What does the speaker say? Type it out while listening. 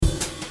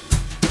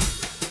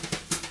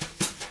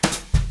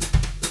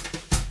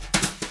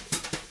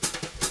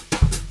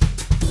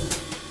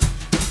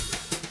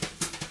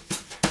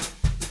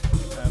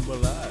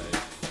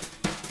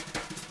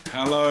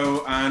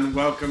Hello and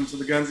welcome to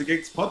the Guernsey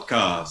Geeks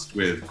podcast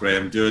with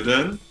Graham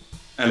Durden,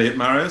 Elliot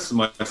Maris, and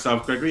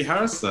myself, Gregory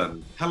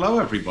Harrison. Hello,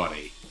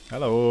 everybody.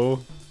 Hello.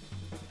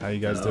 How you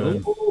guys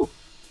doing?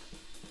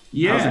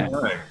 Yeah, how's it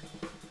going?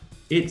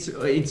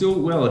 It's all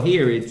well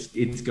here.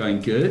 It's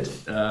going good.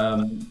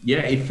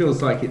 It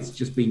feels like it's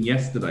just been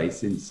yesterday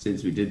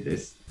since we did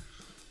this.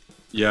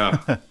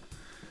 Yeah,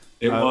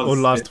 it was or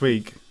last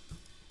week.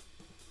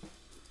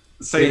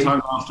 Same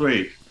time last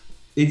week.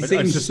 It I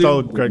seems just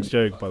stole super- Greg's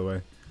joke, by the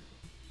way.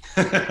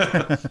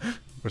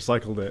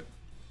 Recycled it.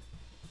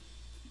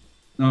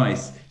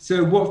 Nice.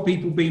 So, what have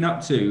people been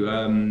up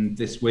to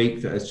this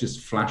week that has just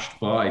flashed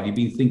by? Have you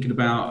been thinking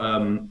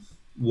about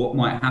what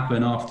might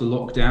happen after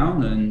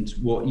lockdown and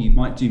what you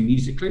might do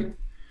musically?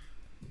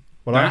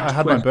 Well, I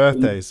had my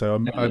birthday, so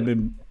I've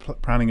been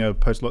planning a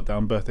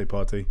post-lockdown birthday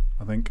party,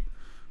 I think.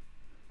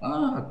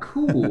 Ah,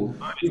 cool.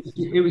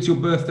 It was your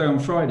birthday on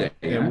Friday.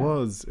 Yeah? It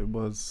was.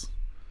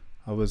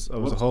 I was a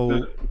What's whole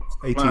the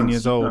 18 plans?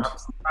 years Do you old. have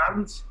some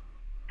plans?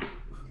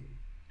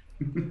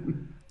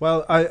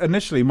 Well,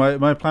 initially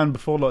my plan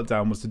before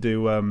lockdown was to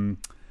do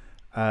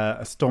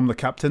a Storm the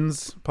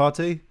Captains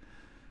party.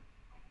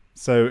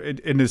 So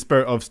in the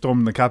spirit of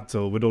Storm the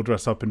Capital, we'd all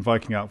dress up in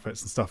Viking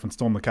outfits and stuff and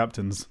storm the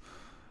captains.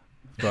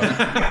 But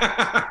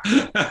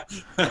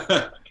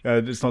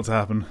it's not to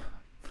happen.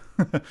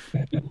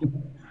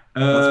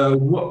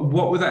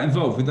 What would that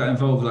involve? Would that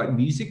involve like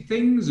music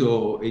things,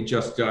 or it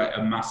just like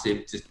a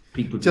massive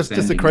people Just a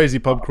ending? crazy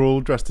pub crawl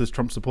dressed as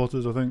Trump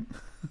supporters, I think.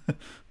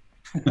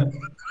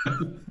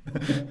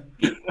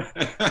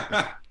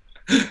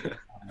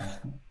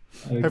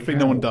 Hopefully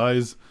no one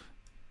dies.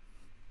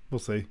 We'll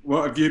see.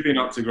 What have you been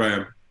up to,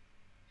 Graham?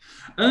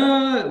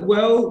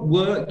 Well,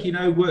 work.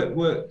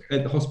 Work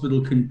at the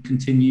hospital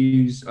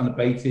continues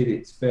unabated.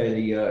 It's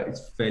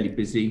fairly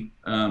busy.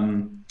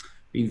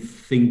 Been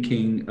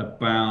thinking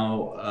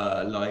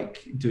about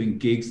like doing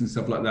gigs and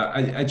stuff like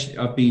that.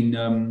 I've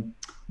been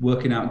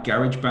working out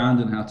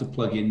GarageBand and how to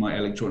plug in my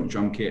electronic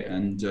drum kit,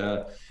 and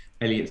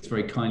Elliot's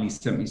very kindly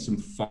sent me some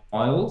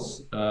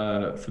files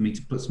for me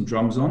to put some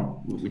drums on,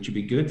 which would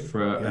be good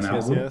for an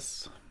album.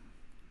 Yes.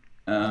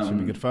 Should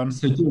be good fun.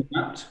 So doing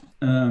that.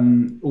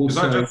 Is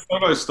that just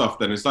solo stuff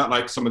then? Is that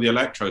like some of the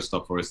electro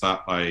stuff, or is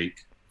that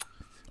like...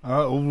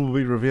 All will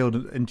be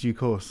revealed in due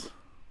course.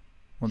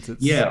 Once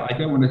it's I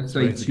don't want to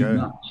say ready to too go.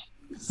 much.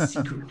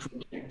 Secret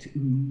project.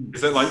 Ooh.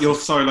 Is it like your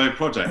solo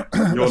project?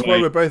 That's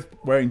why we're both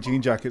wearing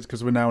jean jackets,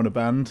 because we're now in a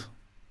band.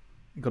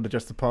 You've got to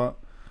dress the part.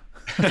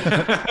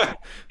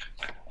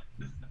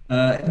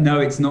 No,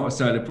 it's not a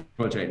solo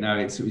project. No,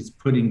 it's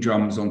putting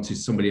drums onto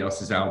somebody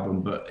else's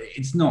album, but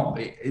it's not.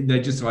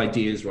 They're just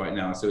ideas right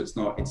now, so it's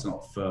not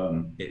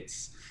firm.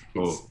 It's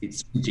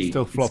squidgy.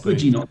 Still floppy.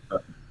 It's squidgy, not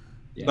firm.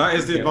 Yeah. That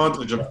is the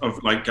advantage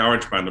of like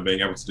GarageBand and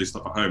being able to do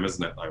stuff at home,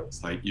 isn't it? Though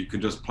it's like you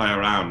can just play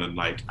around and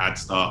like add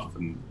stuff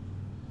and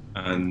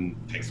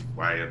take stuff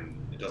away,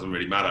 and it doesn't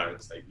really matter.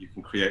 It's like you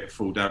can create a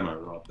full demo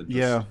rather than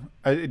just...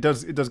 It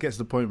does get to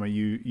the point where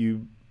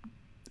you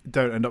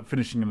don't end up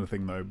finishing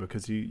anything though,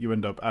 because you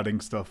end up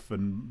adding stuff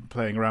and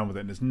playing around with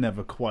it, and it's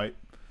never quite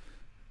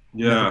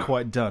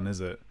done,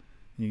 is it?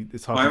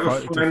 It's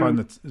hard to find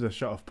the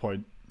shut off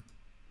point.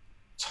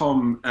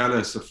 Tom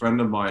Ellis, a friend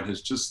of mine,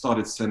 has just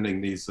started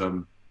sending these.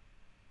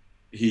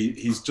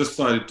 He's just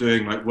started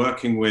doing like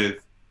working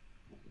with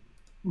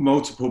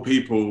multiple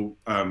people,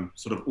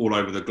 sort of all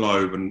over the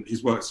globe, and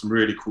he's worked with some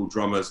really cool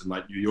drummers in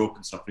like New York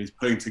and stuff. And he's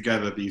putting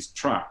together these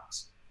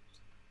tracks,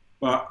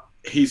 but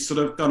he's sort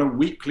of done a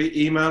weekly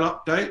email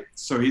update.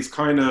 So he's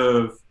kind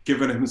of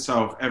given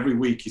himself every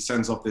week. He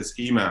sends off this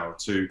email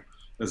to.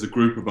 There's a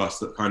group of us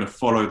that kind of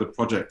follow the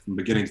project from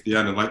beginning to the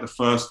end. And like the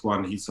first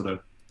one, he sort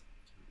of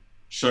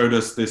showed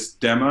us this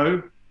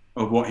demo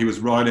of what he was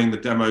writing, the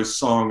demo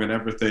song and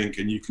everything,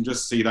 and you can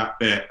just see that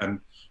bit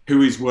and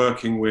who he's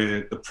working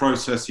with, the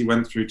process he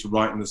went through to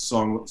writing the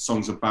song, what the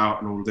song's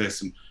about and all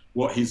this, and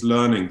what he's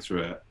learning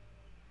through it.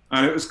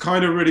 And it was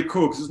kind of really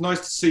cool, because it's nice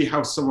to see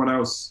how someone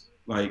else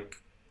like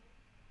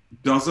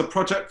does a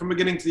project from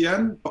beginning to the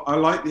end. But I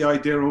like the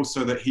idea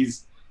also that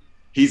he's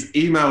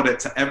emailed it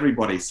to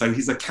everybody, so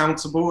he's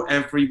accountable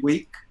every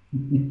week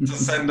to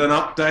send an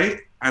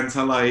update, and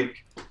to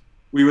like...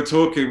 We were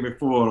talking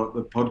before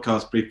the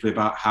podcast briefly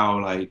about how,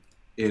 like,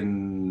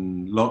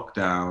 in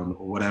lockdown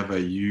or whatever,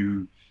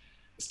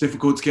 it's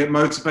difficult to get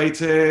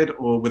motivated,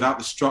 or without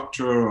the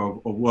structure or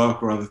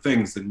work or other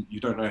things, and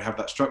you don't really have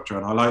that structure.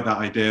 And I like that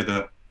idea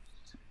that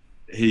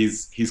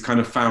he's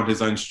kind of found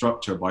his own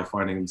structure by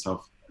finding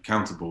himself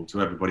accountable to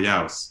everybody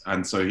else.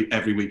 And so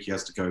every week he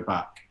has to go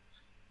back,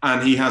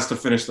 and he has to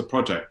finish the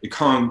project. It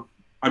can't.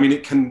 I mean,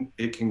 it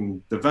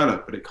can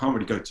develop, but it can't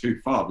really go too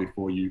far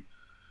before you've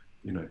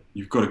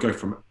got to go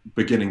from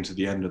beginning to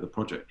the end of the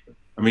project.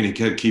 I mean, it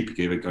can keep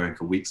it going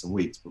for weeks and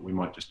weeks, but we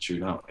might just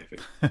tune out if it.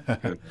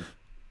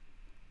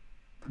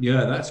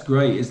 Yeah, that's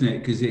great, isn't it?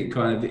 Because it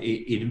kind of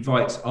it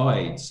invites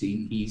eyes.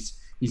 He's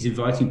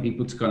inviting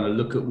people to kind of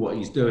look at what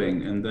he's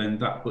doing, and then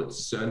that puts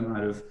a certain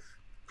amount of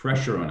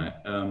pressure on it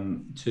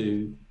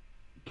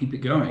keep it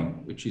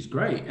going, which is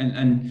great.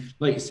 And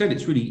like you said,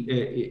 it's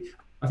really.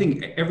 I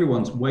think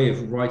everyone's way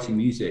of writing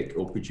music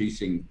or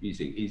producing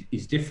music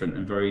is different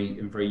and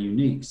very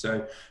unique.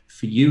 So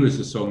for you as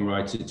a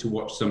songwriter to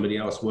watch somebody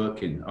else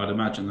working, I'd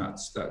imagine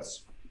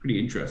that's pretty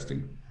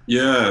interesting.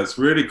 Yeah, it's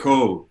really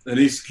cool. And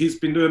he's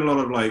been doing a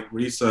lot of like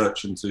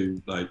research into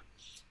like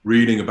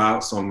reading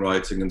about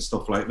songwriting and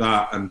stuff like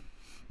that. And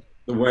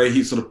the way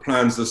he sort of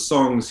plans the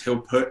songs, he'll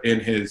put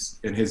in his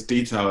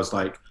details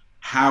like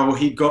how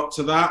he got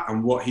to that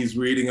and what he's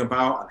reading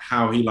about and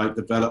how he like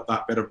developed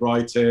that bit of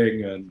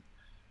writing. And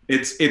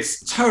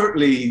it's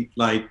totally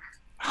like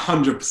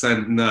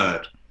 100%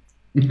 nerd,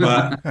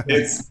 but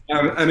it's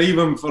and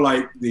even for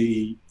like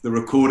the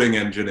recording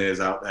engineers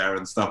out there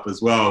and stuff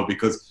as well,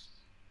 because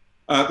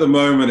at the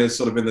moment it's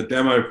sort of in the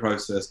demo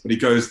process, but he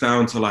goes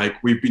down to like,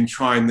 we've been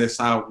trying this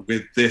out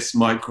with this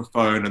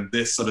microphone and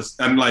this sort of,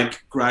 and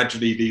like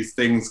gradually these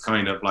things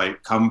kind of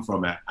like come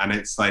from it, and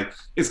it's like,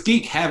 it's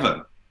geek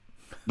heaven.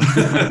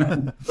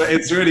 But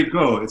it's really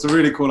cool. It's a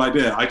really cool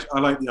idea. I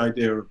like the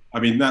idea of, I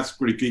mean, that's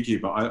pretty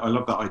geeky, but I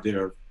love that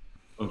idea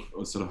of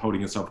sort of holding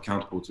yourself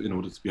accountable in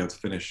order to be able to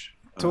finish.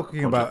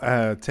 Talking about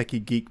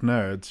techie geek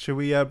nerds, should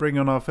we bring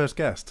on our first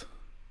guest?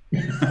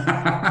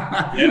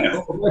 Yeah,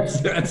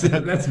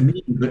 that's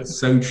me. That's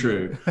so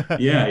true.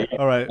 Yeah.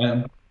 All right.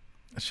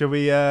 Should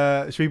we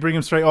bring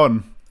him straight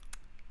on?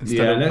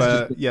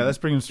 Let's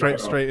bring him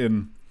straight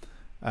in.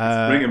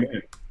 Bring him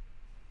in.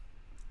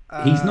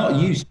 He's not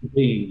used to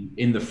being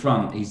in the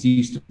front. He's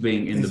used to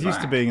being in the back. He's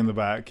used to being in the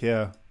back.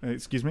 Yeah.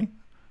 Excuse me.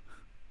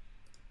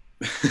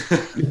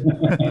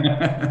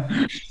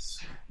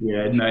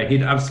 Yeah, no,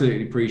 he'd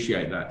absolutely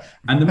appreciate that.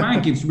 And the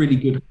man gives really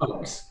good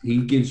hugs. He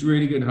gives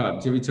really good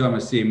hugs every time I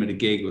see him at a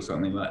gig or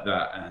something like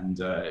that. And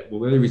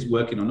whether he's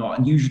working or not,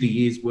 and usually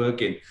he is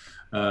working.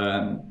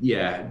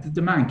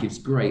 The man gives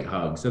great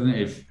hugs. I don't know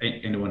if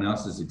anyone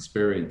else has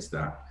experienced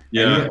that.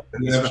 Yeah,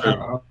 it's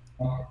true.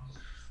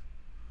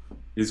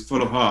 He's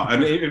full of heart,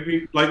 and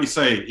like you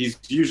say, he's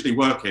usually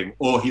working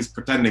or he's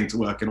pretending to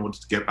work in order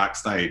to get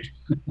backstage.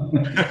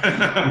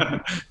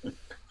 But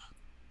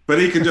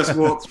he can just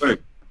walk through.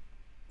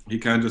 He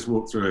can just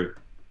walk through.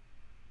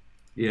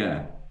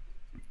 Yeah.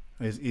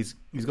 He's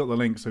got the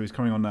link, so he's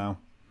coming on now.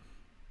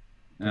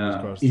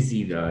 Is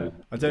he though?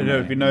 I don't know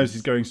if he knows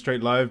he's going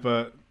straight live,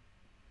 but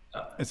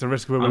it's a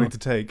risk we're willing to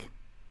take.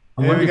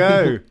 Here we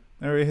go.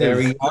 There he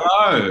is.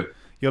 Hello.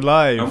 You're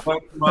live. I'm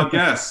waiting for my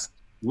guest,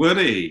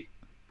 Woody.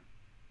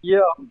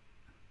 Yeah.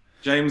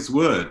 James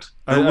Wood.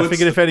 I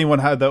figured if anyone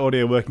had that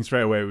audio working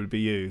straight away, it would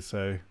be you.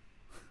 So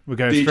we're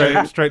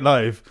going straight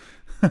live.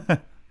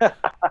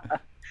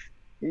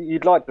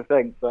 You'd like to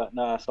think, but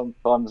no,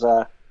 sometimes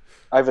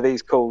over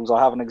these calls, I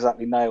haven't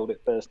exactly nailed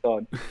it first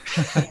time.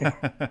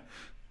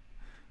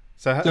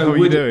 So how are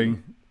you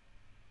doing?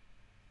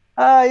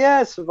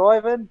 Yeah,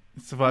 surviving.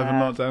 Surviving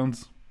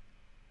lockdowns?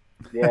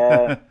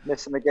 Yeah,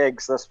 missing the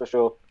gigs, that's for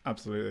sure.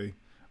 Absolutely.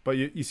 But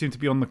you seem to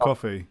be on the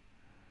coffee.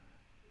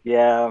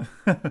 Yeah,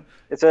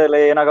 it's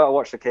early and I got to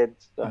watch the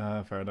kids.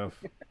 So. Fair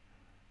enough.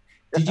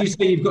 Did you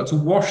say you've got to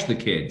wash the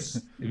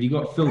kids? Have you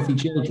got filthy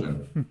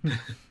children?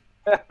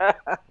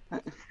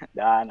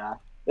 Nah.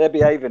 They're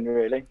behaving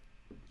really,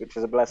 which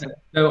is a blessing.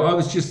 So I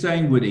was just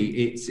saying,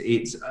 Woody,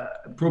 it's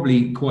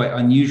probably quite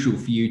unusual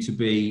for you to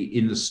be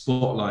in the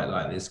spotlight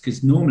like this,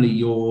 because normally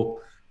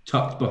you're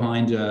tucked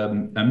behind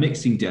a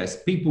mixing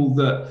desk. People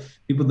that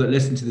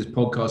listen to this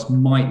podcast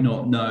might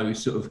not know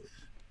sort of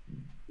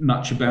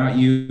much about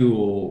you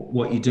or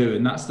what you do,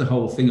 and that's the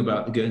whole thing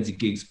about the Guernsey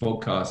Gigs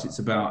podcast. It's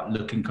about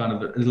looking kind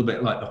of a little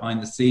bit like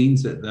behind the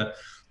scenes at the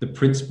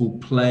principal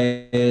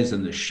players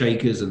and the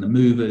shakers and the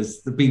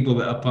movers, the people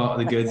that are part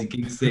of the Guernsey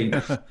Gigs scene,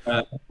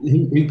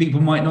 who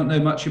people might not know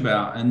much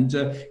about. And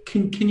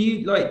can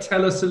you like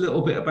tell us a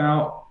little bit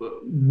about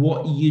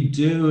what you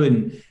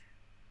do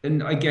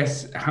and I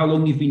guess how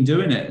long you've been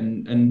doing it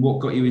and what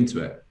got you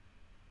into it?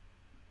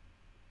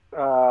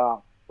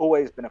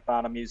 Always been a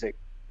fan of music.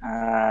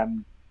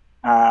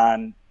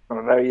 And from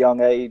a very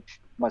young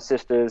age, my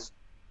sister's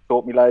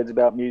taught me loads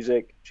about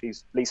music.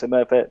 She's Lisa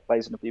Murphy,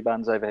 plays in a few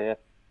bands over here.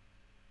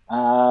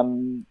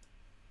 And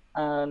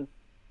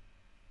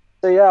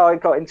so, yeah, I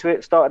got into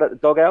it, started at the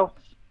Doghouse,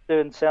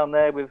 doing sound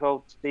there with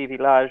old Stevie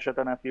Lage. I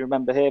don't know if you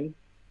remember him.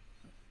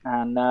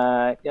 And,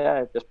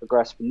 just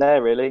progressed from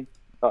there, really.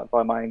 Started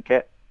buying my own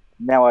kit.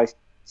 Now I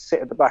sit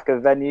at the back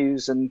of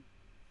venues and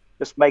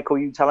just make all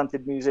you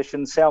talented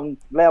musicians sound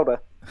louder.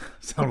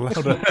 Sound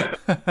louder.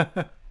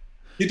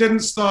 You didn't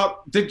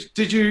start,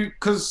 did you,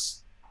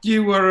 because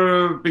you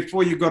were,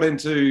 before you got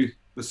into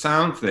the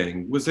sound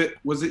thing, were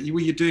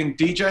you doing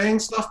DJing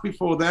stuff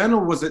before then,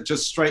 or was it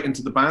just straight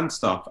into the band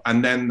stuff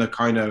and then the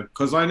kind of,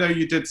 because I know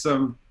you did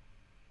some.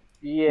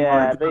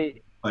 Yeah,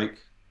 the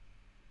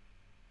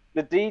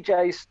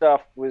DJ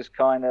stuff was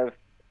kind of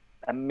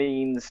a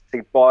means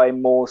to buy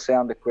more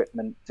sound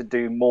equipment to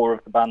do more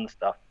of the band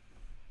stuff.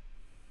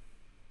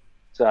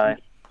 So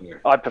yeah.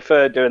 I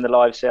prefer doing the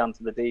live sound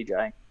to the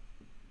DJing.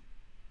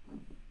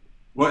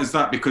 What is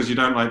that? Because you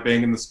don't like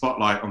being in the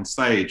spotlight on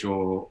stage,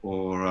 or?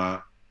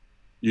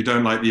 You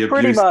don't like the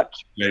Pretty abuse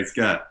much. DJs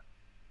get?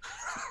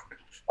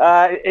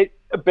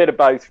 A bit of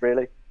both,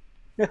 really.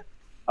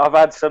 I've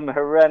had some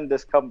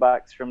horrendous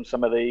comebacks from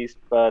some of these,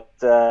 but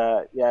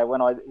yeah,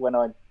 when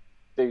I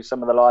do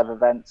some of the live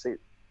events,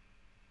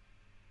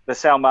 the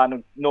sound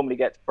man normally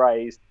gets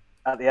praised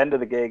at the end of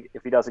the gig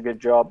if he does a good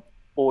job,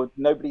 or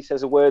nobody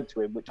says a word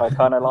to him, which I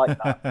kind of like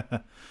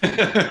that.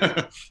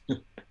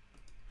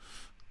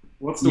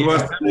 What's the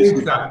worst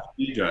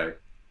DJ?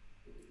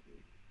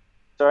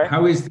 Sorry?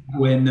 How is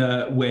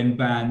that when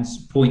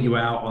bands point you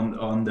out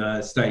on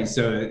the stage?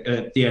 So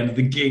at the end of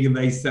the gig, and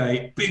they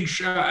say, "Big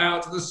shout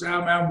out to the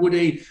sound man,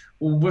 Woody."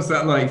 Well, what's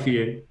that like for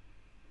you?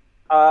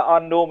 I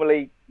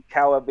normally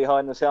cower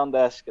behind the sound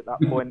desk at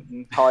that point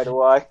and hide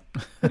away.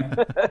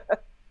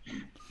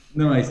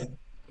 Nice.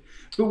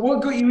 But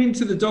what got you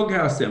into the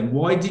Doghouse then?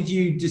 Why did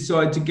you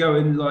decide to go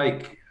and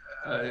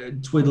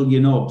twiddle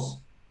your knobs?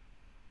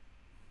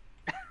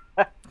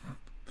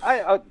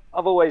 I've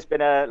always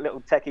been a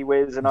little techie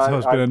whiz, and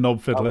I've been a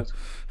knob fiddler.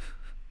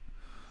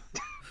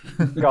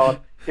 God,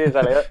 cheers,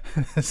 Elliot.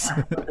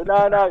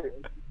 No.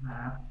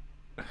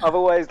 I've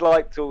always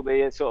liked all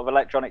the sort of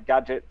electronic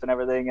gadgets and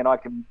everything, and I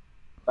can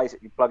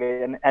basically plug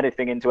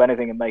anything into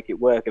anything and make it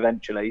work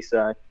eventually.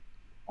 So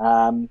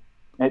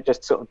it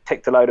just sort of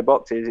ticked a load of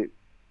boxes. It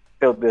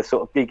filled the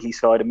sort of geeky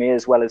side of me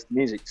as well as the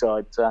music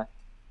side.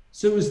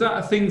 So was that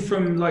a thing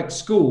from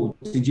school?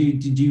 Did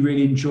you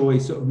really enjoy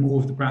sort of more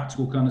of the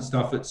practical kind of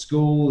stuff at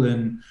school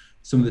and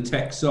some of the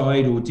tech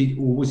side, or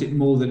was it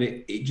more that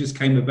it just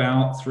came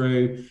about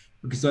through?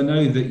 Because I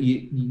know that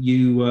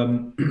you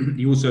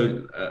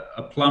also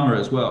a plumber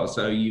as well,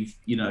 so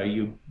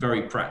you're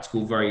very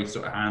practical, very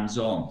sort of hands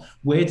on.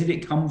 Where did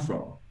it come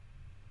from?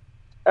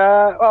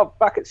 Well,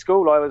 back at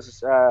school, I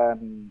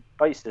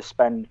used to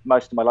spend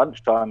most of my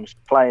lunch times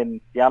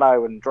playing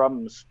piano and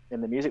drums in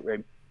the music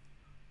room.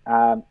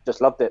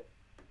 Just loved it.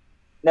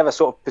 Never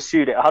sort of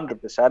pursued it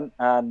 100%,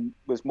 and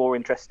was more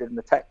interested in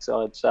the tech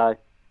side. So,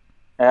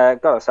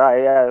 gotta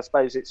say, yeah, I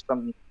suppose it's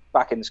from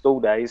back in the school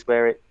days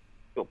where it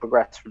sort of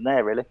progressed from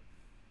there, really.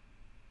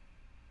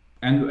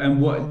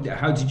 And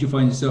how did you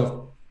find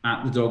yourself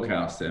at the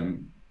Doghouse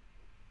then?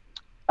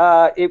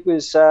 It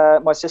was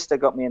my sister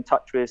got me in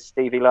touch with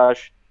Stevie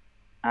Lage,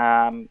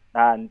 and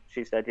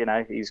she said,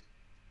 he's a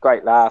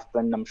great laugh,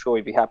 and I'm sure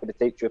he'd be happy to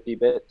teach you a few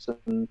bits.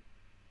 And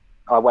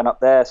I went up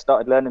there,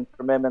 started learning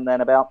from him, and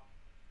then about,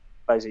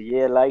 I suppose, a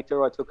year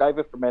later, I took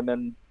over from him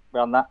and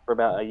ran that for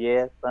about a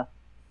year. So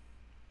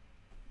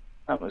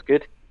that was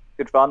good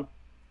fun.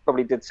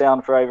 Probably did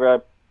sound for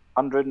over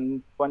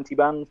 120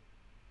 bands,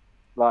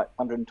 like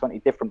 120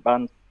 different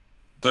bands.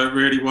 So it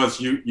really was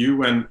you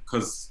went,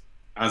 because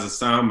as a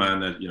sound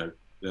man,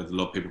 there's a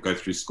lot of people go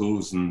through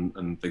schools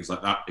and things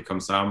like that, become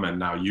sound men.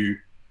 Now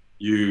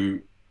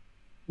you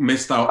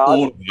missed out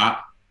all of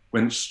that,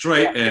 went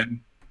straight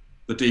in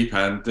the deep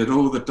end, did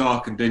all the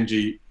dark and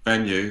dingy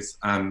venues,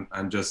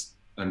 and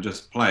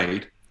just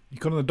played. You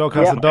got on the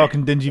Doghouse, a dark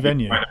and dingy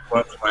venue.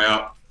 Worked your way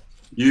up.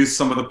 Used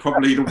some of the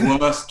probably the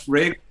worst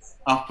rigs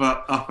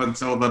up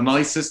until the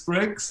nicest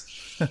rigs.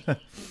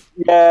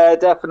 Yeah,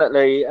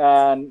 definitely,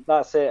 and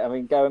that's it. I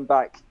mean, going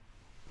back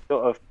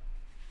sort of,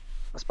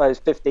 I suppose,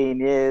 15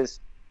 years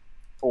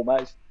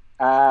almost.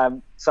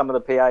 Some of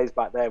the PAs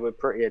back there were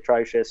pretty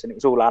atrocious, and it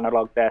was all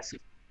analog desks.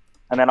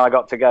 And then I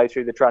got to go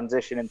through the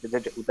transition into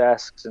digital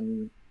desks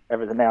and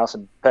everything else,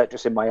 and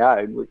purchasing my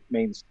own, which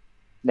means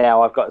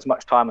now I've got as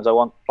much time as I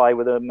want to play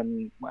with them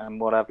and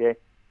what have you.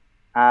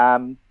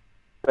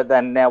 But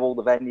then now all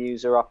the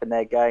venues are up in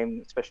their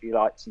game, especially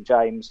like St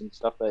James and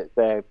stuff.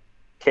 Their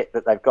kit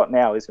that they've got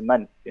now is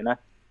immense,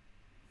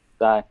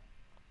 So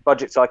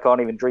budgets I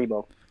can't even dream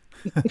of.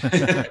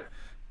 Do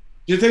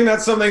you think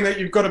that's something that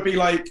you've got to be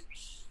like?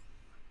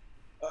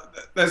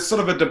 There's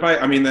sort of a debate.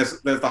 I mean,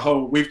 there's the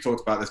whole. We've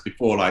talked about this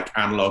before, like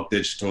analog,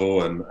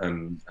 digital,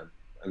 and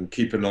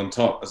keeping on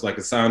top. As like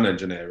a sound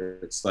engineer,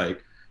 it's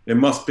like it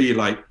must be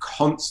like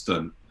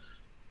constant.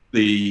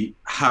 The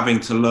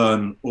having to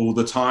learn all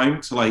the time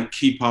to like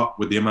keep up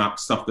with the amount of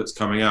stuff that's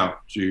coming out.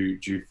 Do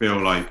you feel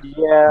like you've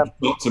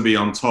got to be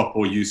on top,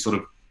 or you sort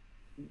of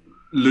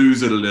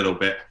lose it a little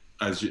bit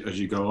as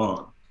you go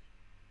on?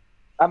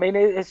 I mean,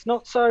 it's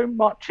not so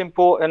much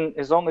important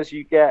as long as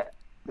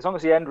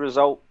the end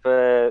result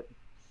for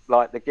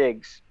like the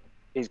gigs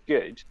is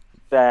good,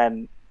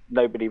 then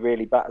nobody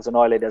really batters an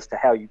eyelid as to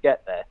how you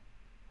get there.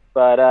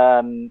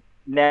 But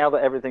now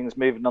that everything's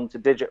moving on to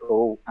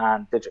digital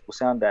and digital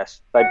sound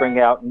desks, they bring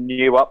out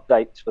new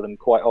updates for them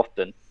quite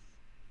often.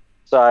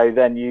 So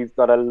then you've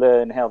got to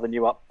learn how the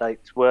new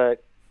updates work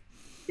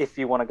if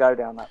you want to go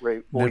down that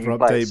route. Never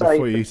update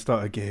before you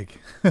start a gig.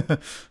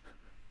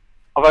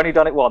 I've only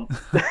done it once.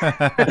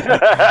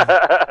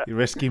 You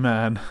risky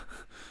man.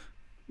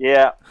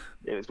 Yeah,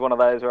 it was one of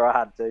those where I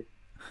had to.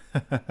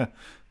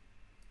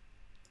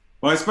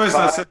 Well, I suppose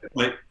that's it.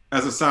 Like,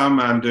 as a sound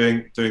man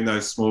doing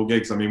those small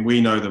gigs, I mean,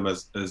 we know them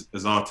as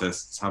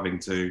artists having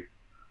to.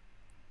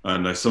 I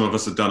know some of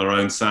us have done our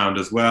own sound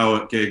as well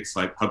at gigs,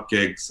 like pub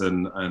gigs,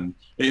 and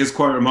it is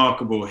quite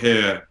remarkable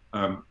here.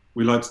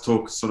 We like to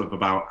talk sort of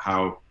about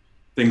how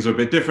things are a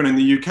bit different in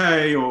the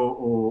UK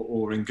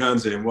or in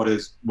Guernsey. And what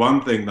is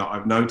one thing that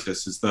I've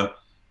noticed is that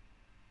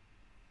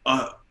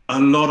a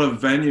lot of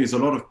venues, a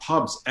lot of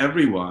pubs,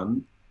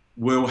 everyone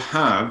will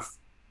have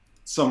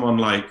someone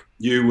like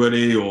you,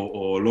 Woody,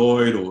 or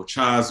Lloyd, or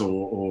Chaz,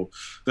 or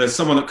there's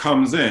someone that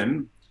comes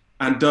in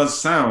and does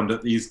sound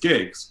at these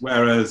gigs.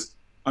 Whereas,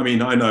 I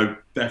mean, I know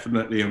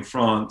definitely in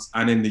France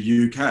and in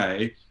the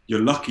UK,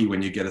 you're lucky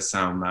when you get a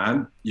sound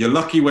man. You're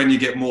lucky when you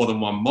get more than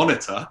one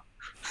monitor.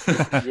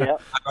 Yeah.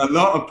 A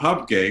lot of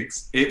pub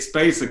gigs, it's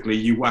basically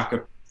you whack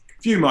a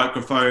few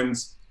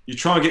microphones, you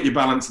try and get your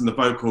balance in the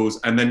vocals,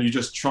 and then you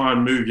just try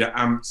and move your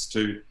amps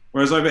to.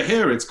 Whereas over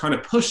here, it's kind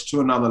of pushed to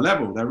another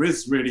level. There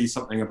is really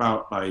something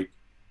about like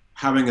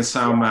having a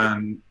sound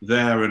man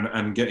there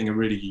and getting a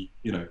really,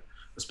 you know,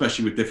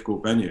 especially with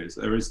difficult venues,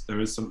 there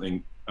is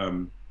something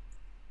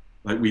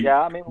like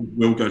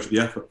we'll go to the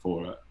effort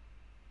for it.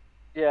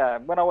 Yeah,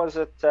 when I was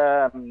at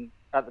the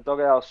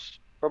Doghouse,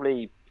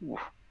 probably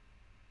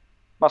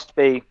must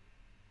be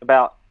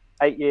about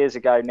 8 years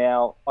ago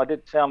now, I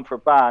did sound for a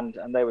band,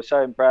 and they were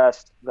so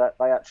impressed that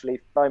they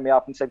actually phoned me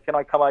up and said, "Can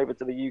I come over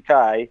to the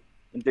UK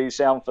and do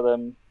sound for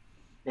them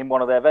in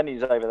one of their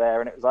venues over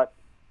there?" And it was like,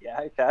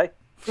 "Yeah, okay.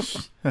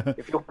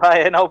 If you're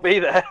paying, I'll be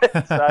there."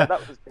 So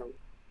that was cool.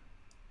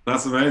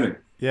 That's amazing.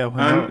 Yeah,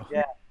 why not?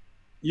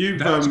 Yeah.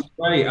 That's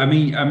great. I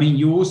mean,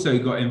 you also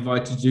got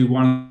invited to do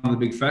one of the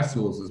big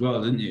festivals as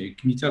well, didn't you?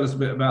 Can you tell us a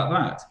bit about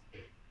that?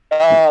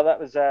 That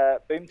was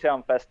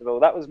Boomtown Festival.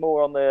 That was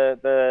more on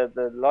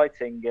the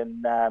lighting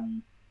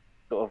and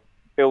sort of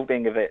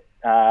building of it.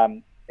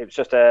 It was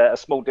just a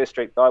small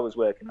district I was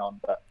working on,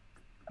 but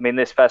I mean,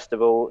 this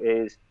festival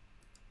is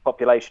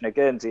population of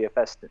Guernsey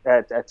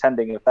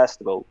attending a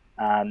festival,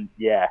 and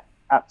yeah,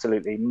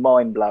 absolutely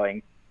mind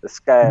blowing the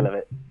scale of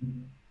it.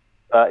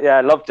 But yeah,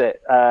 I loved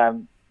it.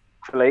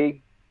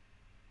 Hopefully,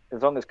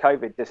 as long as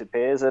COVID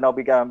disappears, then I'll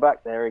be going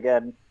back there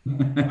again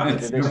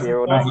this year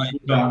or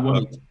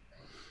next.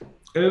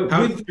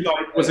 How did you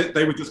like? Was it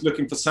they were just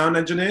looking for sound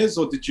engineers,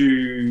 or did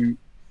you,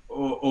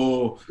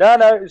 or? No,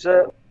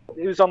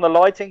 it was on the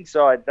lighting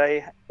side.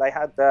 They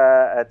had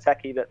a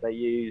techie that they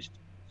used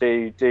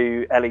to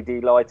do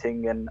LED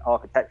lighting and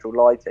architectural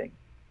lighting,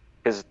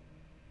 because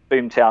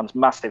Boomtown's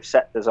massive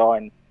set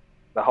design.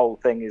 The whole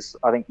thing is,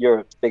 I think,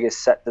 Europe's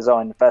biggest set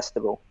design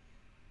festival.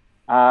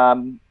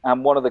 And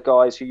one of the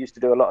guys who used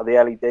to do a lot of the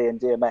LED and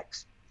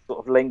DMX sort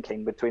of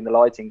linking between the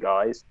lighting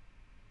guys,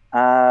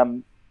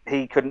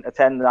 he couldn't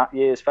attend that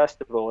year's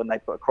festival, and they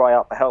put a cry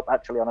out for help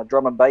actually on a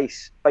drum and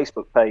bass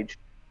Facebook page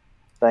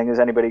saying, "Has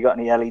anybody got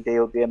any LED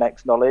or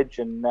DMX knowledge?"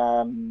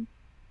 And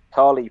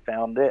Carly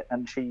found it,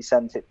 and she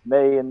sent it to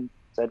me and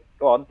said,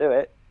 "Go on, do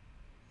it."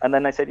 And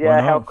then they said,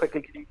 "Yeah, how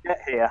quickly can you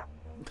get here?"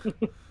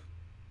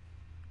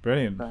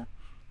 Brilliant. So.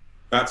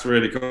 That's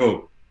really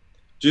cool.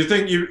 Do you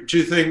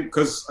think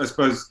because I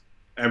suppose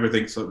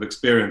everything's sort of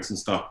experience and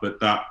stuff, but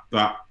that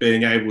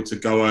being able to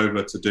go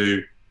over to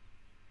do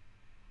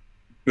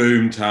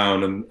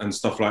Boomtown and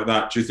stuff like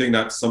that, do you think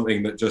that's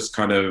something that just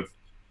kind of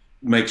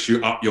makes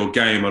you up your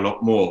game a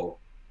lot more?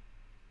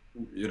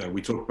 You know,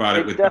 we talk about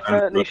it with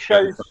definitely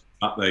shows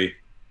that they.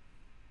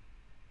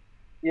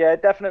 Yeah,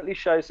 it definitely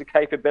shows the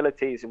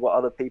capabilities of what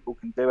other people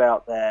can do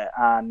out there.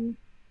 And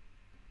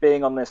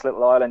being on this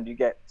little island, you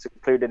get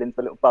secluded into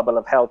a little bubble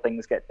of how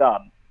things get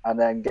done, and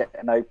then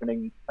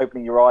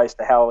opening your eyes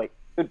to how it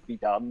could be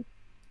done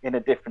in a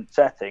different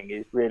setting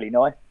is really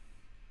nice.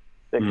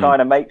 It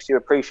kind of makes you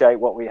appreciate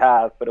what we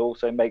have, but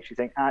also makes you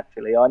think,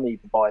 actually, I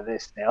need to buy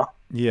this now.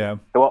 Yeah.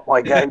 To up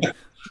my game.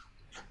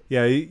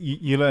 Yeah,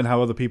 you learn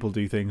how other people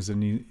do things,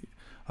 and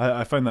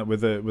I find that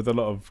with a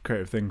lot of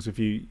creative things. If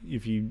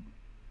you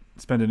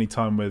spend any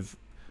time with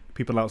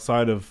people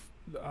outside of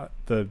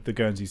the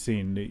Guernsey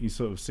scene, you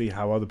sort of see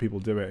how other people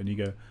do it, and you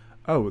go,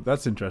 "Oh,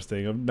 that's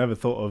interesting. I've never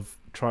thought of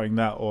trying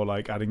that, or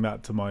like adding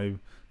that to my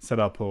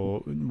setup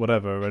or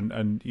whatever."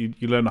 And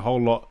you learn a whole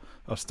lot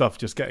of stuff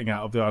just getting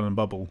out of the island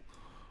bubble.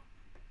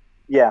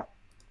 Yeah,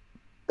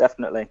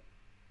 definitely.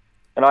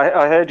 And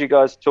I heard you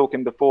guys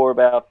talking before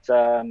about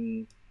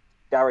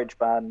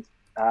GarageBand.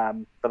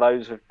 For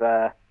those of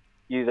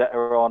you that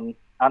are on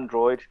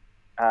Android,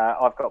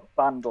 I've got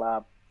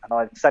BandLab, and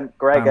I sent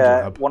Greg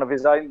one of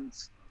his own.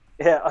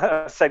 Yeah,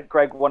 I sent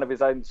Greg one of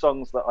his own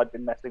songs that I'd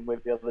been messing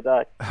with the other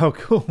day. Oh,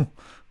 cool!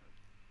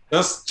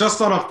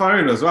 Just on a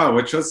phone as well,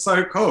 which was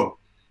so cool.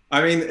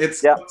 I mean,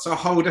 it's a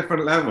whole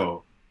different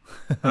level.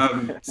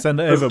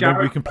 Send it over. Maybe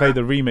we can play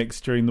the remix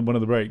during one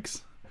of the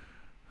breaks.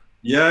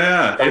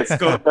 Yeah. It's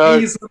got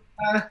keys on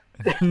there.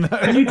 No.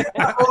 And you did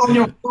that all on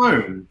your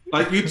phone.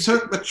 Like, you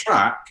took the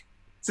track.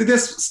 See,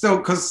 this still,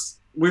 because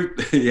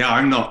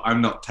I'm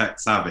not tech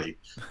savvy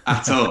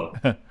at all.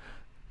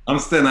 I'm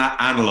still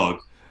analog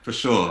for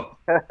sure.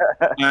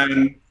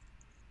 And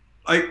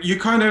like, you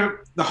kind of,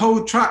 the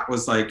whole track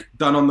was like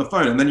done on the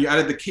phone, and then you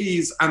added the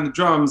keys and the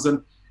drums,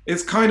 and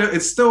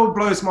it still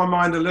blows my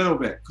mind a little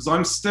bit, because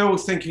I'm still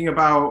thinking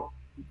about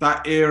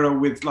that era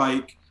with,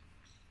 like,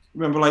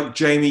 remember like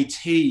Jamie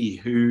T,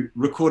 who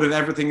recorded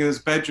everything in his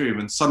bedroom,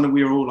 and suddenly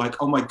we were all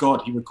like, oh my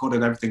God, he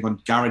recorded everything on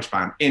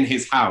GarageBand in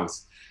his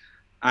house.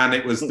 and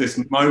it was this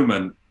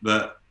moment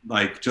that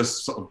like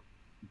just sort of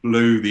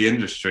blew the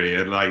industry.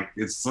 And like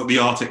it's sort of the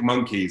Arctic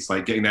Monkeys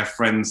like getting their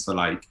friends to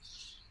like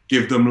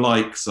give them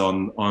likes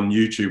on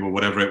YouTube or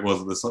whatever it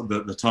was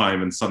at the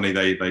time, and suddenly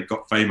they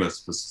got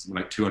famous for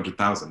like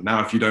 200,000.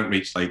 Now if you don't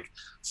reach like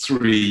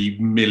 3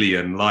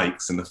 million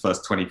likes in the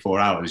first 24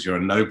 hours, you're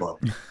a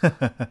nobody.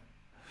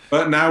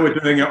 But now we're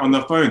doing it on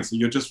the phone, so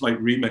you're just like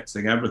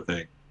remixing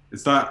everything.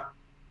 Is that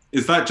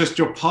just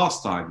your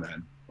pastime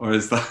then, or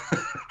is that,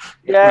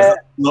 yeah, or is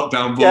that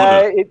lockdown boredom?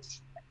 Yeah,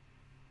 it's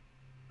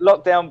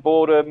lockdown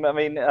boredom. I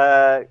mean,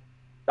 I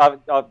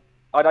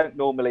don't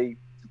normally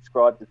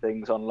subscribe to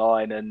things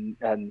online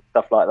and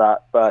stuff like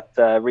that, but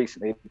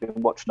recently I've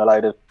been watching a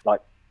load of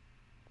like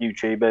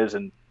YouTubers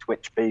and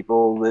Twitch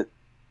people that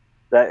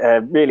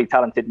are really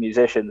talented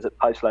musicians that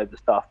post loads of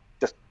stuff,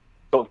 just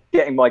sort of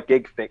getting my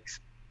gig fix,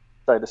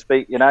 so to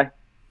speak, you know.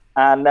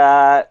 And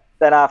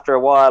then after a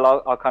while,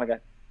 I'll kind of go,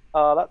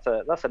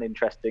 oh, that's an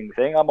interesting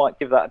thing. I might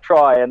give that a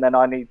try, and then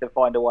I need to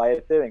find a way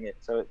of doing it.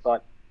 So it's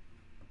like,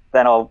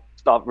 then I'll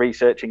start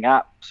researching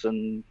apps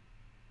and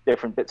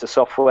different bits of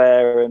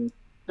software and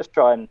just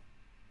try and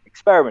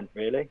experiment,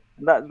 really.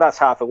 And that's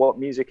half of what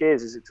music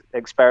is it's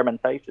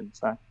experimentation.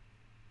 So,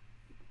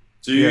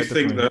 do you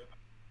think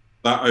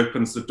that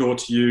opens the door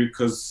to you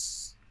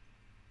because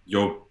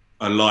you're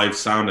a live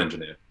sound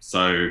engineer?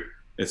 So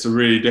it's a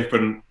really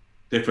different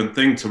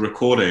thing to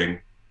recording.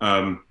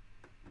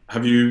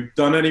 Have you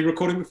done any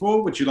recording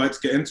before? Would you like to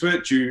get into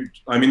it?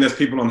 I mean, there's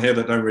people on here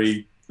that don't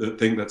really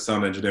think that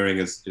sound engineering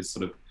is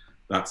sort of,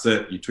 that's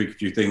it. You tweak a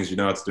few things, you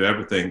know how to do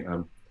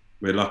everything.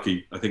 We're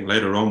lucky. I think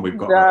later on we've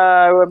got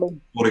a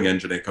recording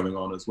engineer coming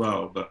on as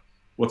well. But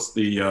what's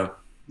the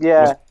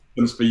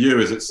what's for you?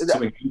 Is it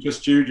something that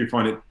interests you? Do you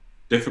find it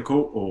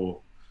difficult,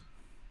 or?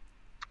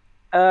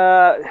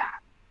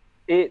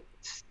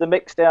 It's the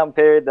mix down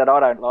period that I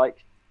don't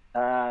like.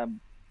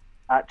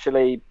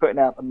 Actually putting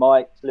out the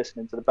mics,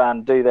 listening to the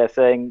band do their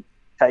thing,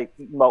 take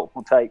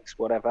multiple takes,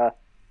 whatever,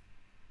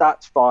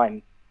 that's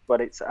fine. But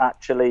it's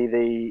actually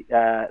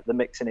the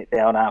mixing it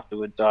down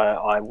afterwards.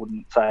 I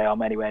wouldn't say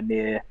I'm anywhere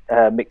near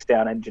a mix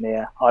down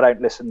engineer. I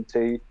don't listen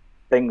to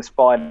things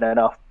fine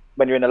enough.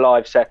 When you're in a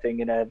live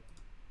setting in an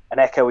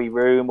echoey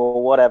room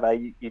or whatever,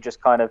 you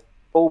just kind of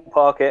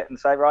ballpark it and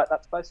say, right,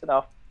 that's close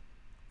enough.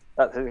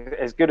 That's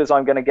as good as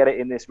I'm going to get it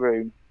in this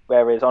room.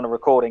 Whereas on a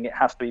recording, it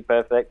has to be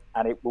perfect,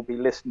 and it will be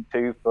listened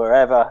to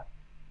forever,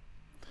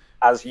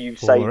 as you've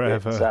saved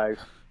it. So,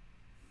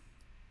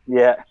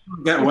 yeah.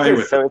 Get away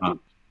with it.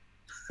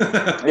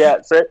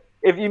 Yeah. So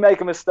if you make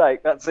a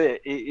mistake, that's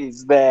it. It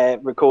is there,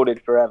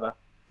 recorded forever.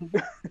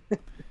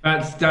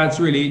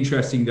 That's really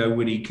interesting, though,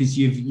 Woody, because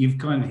you've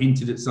kind of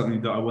hinted at something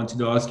that I wanted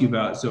to ask you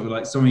about, sort of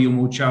like some of your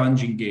more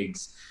challenging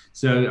gigs.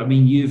 So, I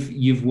mean,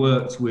 you've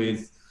worked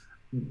with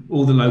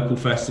all the local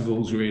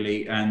festivals,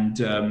 really, and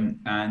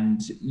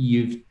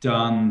you've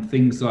done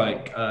things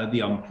like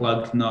the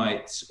Unplugged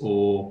nights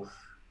or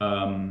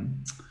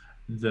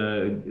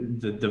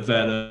the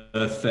Vela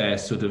Earth Fair,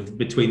 sort of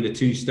between the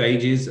two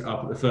stages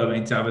up at the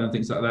Fermain Tavern and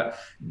things like that.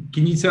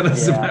 Can you tell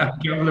us about a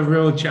couple of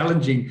real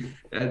challenging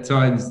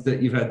times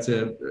that you've had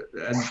to,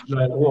 and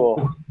like,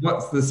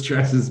 what's the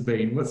stress has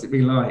been? What's it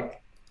been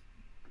like?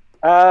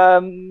 I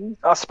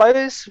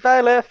suppose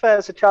Vela Earth Fair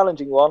is a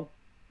challenging one.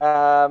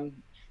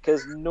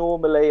 Because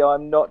normally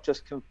I'm not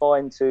just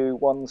confined to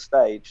one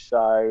stage,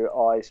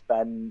 so I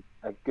spend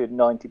a good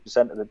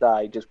 90% of the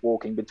day just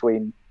walking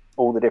between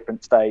all the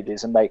different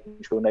stages and making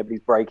sure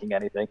nobody's breaking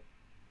anything.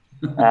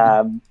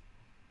 But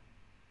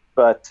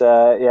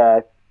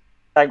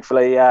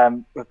thankfully,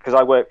 because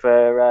I work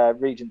for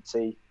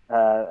Regency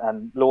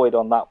and Lloyd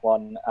on that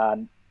one,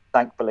 and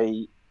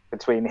thankfully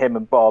between him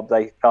and Bob,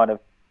 they kind of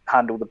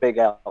handle the big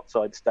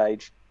outside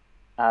stage,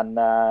 and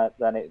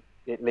then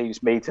it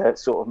leaves me to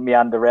sort of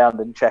meander around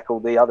and check all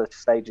the other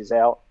stages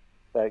out.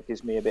 So it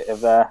gives me a bit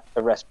of a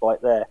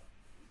respite there.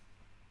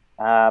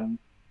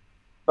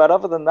 But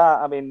other than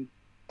that, I mean,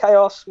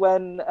 Chaos,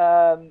 when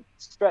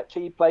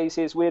Stretchy plays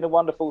his Weird and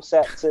Wonderful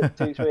sets at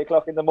 2, 3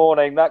 o'clock in the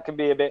morning, that can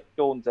be a bit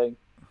daunting.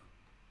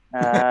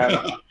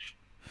 How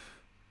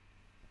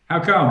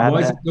come?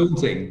 Why is it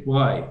daunting?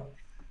 Why?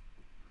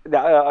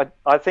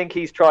 I think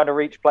he's trying to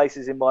reach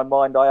places in my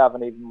mind I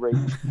haven't even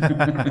reached.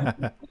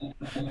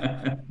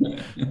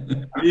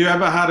 Have you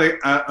ever had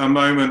a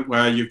moment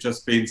where you've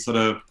just been sort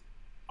of,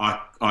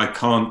 I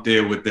can't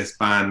deal with this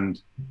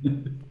band,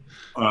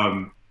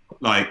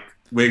 like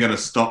we're going to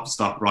stop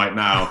stuff right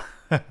now?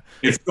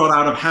 It's got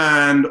out of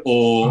hand,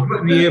 or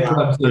I mean,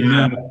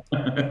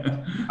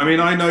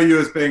 I know you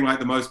as being like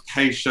the most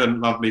patient,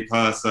 lovely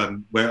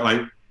person. We're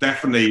like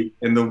definitely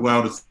in the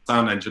world of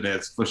sound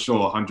engineers, for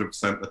sure,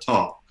 100% the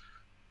top.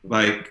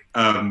 Like,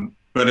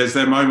 but is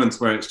there moments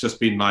where it's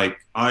just been like,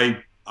 I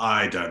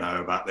don't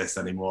know about this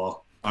anymore.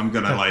 I'm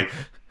gonna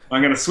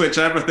switch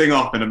everything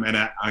off in a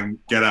minute and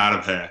get out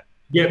of here.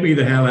 Get me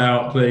the hell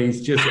out,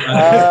 please. Just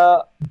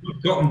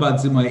cotton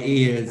buds in my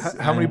ears.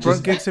 How many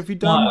brunt gigs have you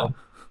done?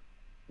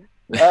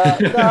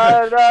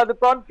 No, the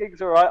brunt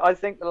gigs are right. I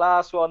think the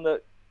last one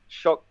that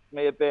shocked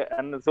me a bit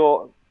and I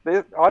thought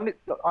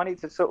I need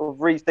to sort of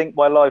rethink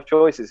my life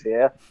choices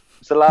here.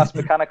 It's the last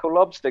Mechanical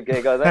Lobster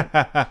gig, I think.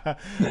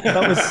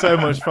 That was so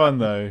much fun,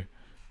 though.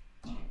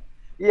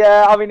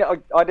 Yeah, I mean,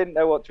 I didn't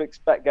know what to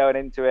expect going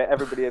into it.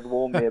 Everybody had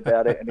warned me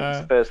about it, and it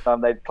was the first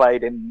time they'd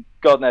played in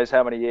God knows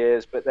how many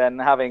years. But then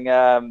having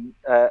a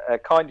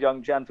kind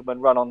young gentleman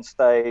run on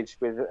stage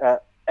with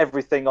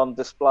everything on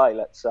display,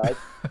 let's say,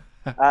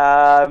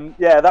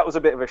 yeah, that was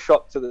a bit of a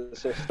shock to the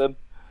system.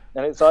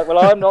 And it's like, well,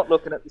 I'm not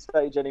looking at the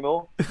stage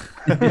anymore.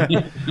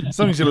 As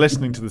long as you're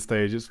listening to the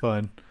stage, it's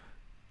fine.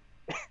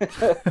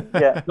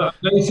 Yeah. I've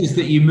noticed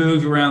that you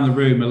move around the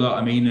room a lot.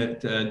 I mean,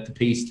 at the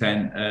Peace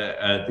Tent,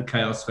 at the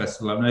Chaos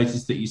Festival, I've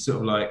noticed that you sort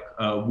of like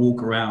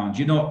walk around.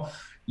 You're not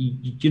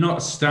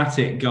a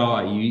static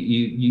guy.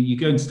 You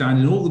go and stand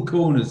in all the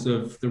corners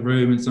of the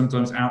room and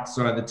sometimes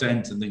outside the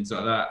tent and things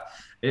like that.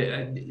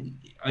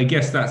 I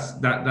guess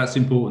that's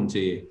important to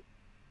you.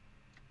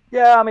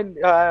 Yeah, I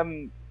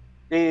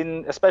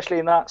mean, especially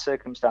in that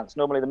circumstance,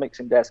 normally the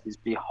mixing desk is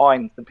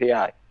behind the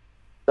PA.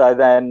 So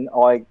then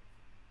I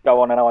go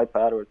on an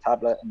iPad or a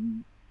tablet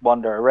and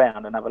wander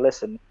around and have a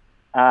listen,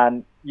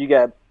 and you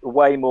get a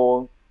way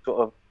more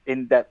sort of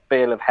in-depth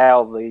feel of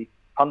how the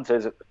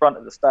punters at the front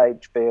of the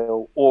stage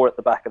feel or at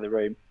the back of the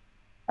room.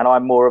 And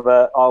I'm more of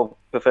I'll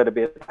prefer to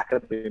be at the back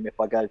of the room if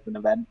I go to an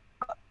event,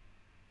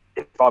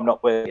 if I'm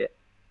not with it.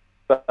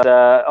 But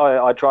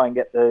I try and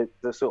get the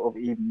sort of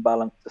even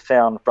balance, the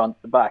sound front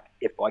to back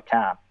if I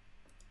can.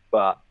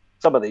 But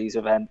some of these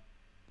events,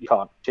 you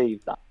can't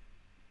achieve that.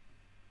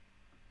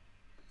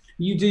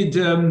 You did,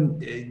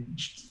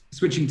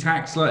 switching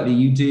tack slightly,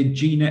 you did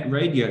GNet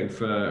Radio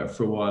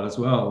for a while as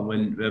well,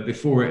 when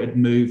before it had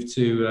moved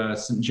to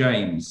St.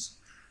 James.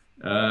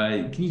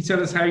 Can you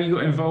tell us how you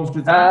got involved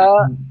with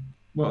that?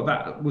 What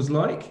that was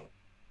like?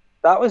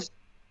 That was,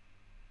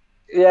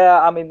 yeah,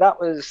 I mean, that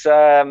was,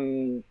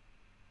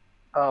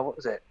 what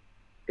was it?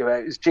 It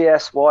was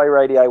GSY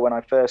Radio when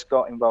I first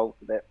got involved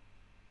with it.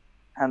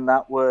 And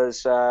that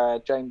was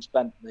James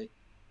Bentley.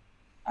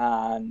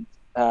 And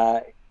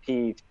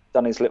he'd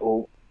done his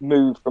little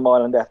move from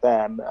Island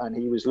FM, and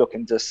he was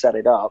looking to set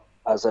it up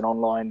as an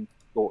online,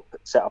 or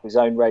set up his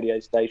own radio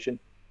station.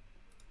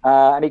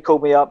 And he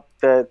called me up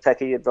for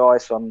techie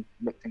advice on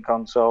mixing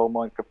console,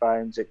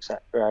 microphones,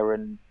 etc.,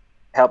 and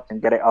helped him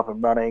get it up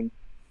and running.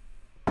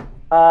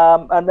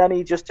 And then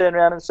he just turned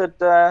around and said,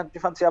 do you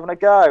fancy having a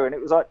go? And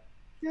it was like,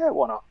 yeah,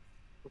 why not?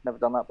 I've never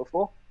done that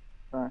before.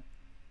 I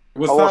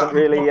wasn't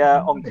really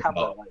on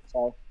camera,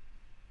 so.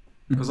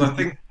 Because I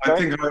think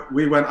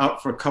we went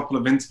up for a couple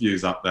of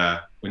interviews up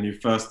there when you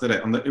first did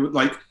it, and it was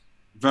like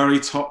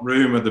very top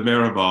room of the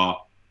Mirror Bar,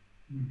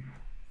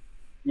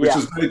 which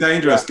was very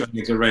dangerous going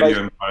into a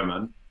radio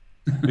environment.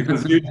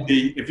 Because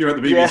usually, if you're at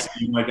the BBC,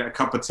 you might get a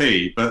cup of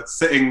tea, but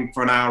sitting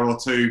for an hour or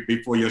two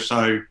before your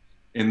show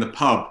in the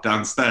pub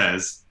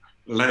downstairs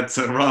led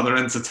to rather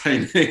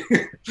entertaining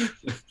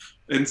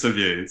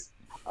interviews.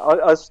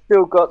 I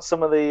still got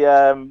some of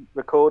the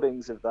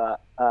recordings of that,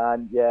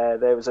 and yeah,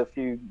 there was a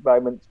few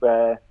moments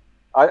where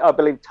I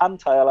believe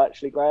Tantail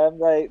actually, Graham,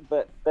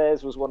 but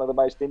theirs was one of the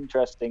most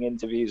interesting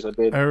interviews I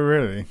did. Oh,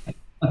 really?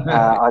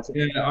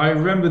 I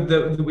remember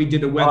that we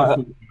did a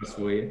weather forecast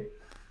for you.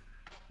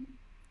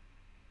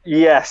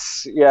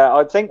 Yes, yeah,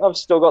 I think I've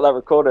still got that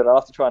recorded. I'll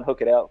have to try and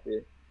hook it out for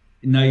you.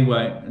 No, you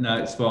won't. No,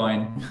 it's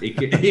fine. It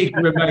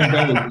can remain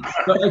valid.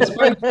 But I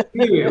suppose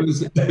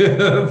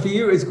for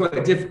you, it was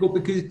quite difficult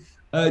because.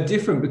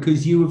 Different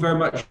because you were very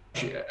much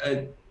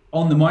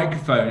on the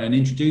microphone and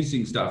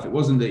introducing stuff. It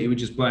wasn't that you were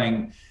just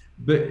playing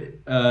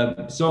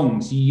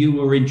songs. You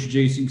were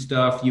introducing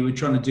stuff. You were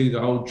trying to do the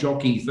whole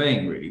jockey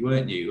thing, really,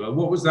 weren't you?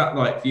 What was that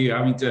like for you,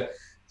 having to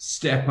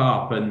step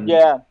up and?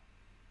 Yeah,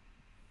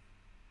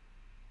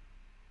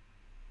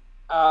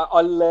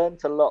 I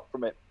learned a lot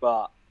from it,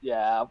 but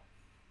yeah,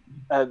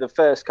 the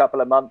first couple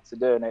of months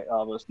of doing it,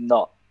 I was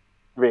not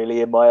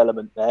really in my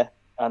element there.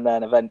 And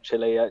then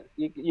eventually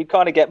you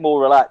kind of get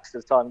more relaxed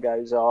as time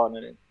goes on,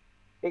 and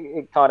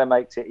it kind of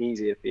makes it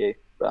easier for you.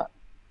 But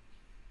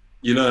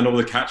you learn all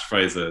the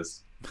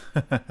catchphrases.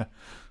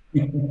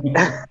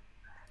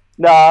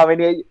 No, I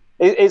mean,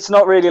 it's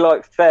not really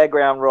like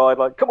fairground ride,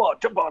 like, come on,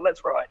 jump on,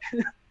 let's ride.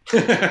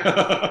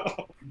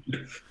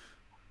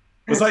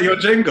 Was that your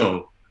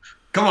jingle?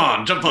 Come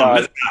on, jump on,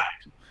 let's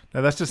ride.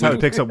 No, that's just how it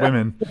picks up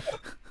women.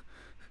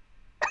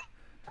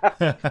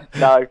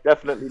 No,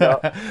 definitely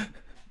not.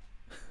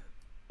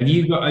 Have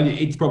you got?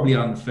 It's probably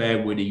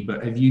unfair, Woody,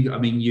 but have you? I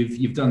mean,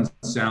 you've done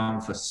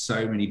sound for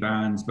so many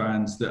bands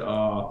that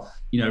are,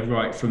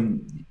 right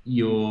from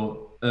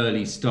your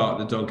early start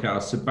at the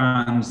Doghouse, so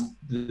bands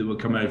that were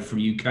coming over from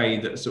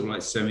UK that are sort of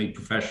like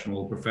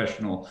semi-professional,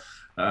 professional.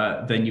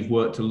 Then you've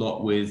worked a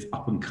lot with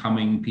up and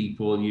coming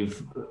people.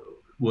 You've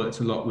worked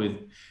a lot with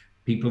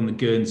people on the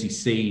Guernsey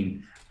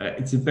scene.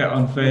 It's a bit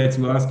unfair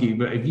to ask you,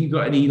 but have you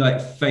got any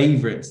like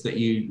favourites that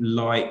you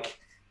like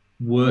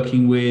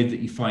working with, that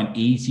you find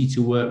easy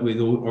to work with,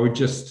 or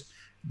just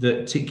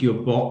that tick your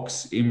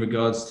box in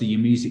regards to your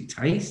music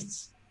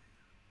tastes?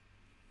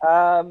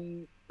 I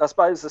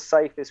suppose the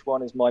safest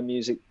one is my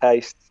music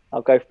taste.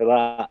 I'll go for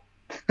that.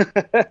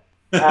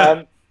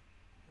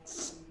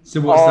 So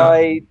what's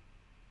that?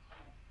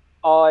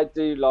 I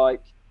do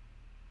like.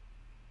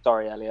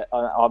 Sorry, Elliot.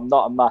 I'm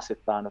not a massive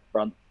fan of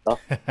front stuff.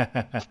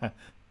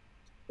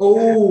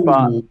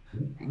 Oh,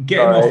 get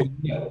him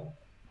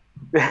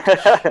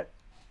off.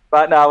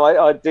 But no,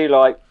 I do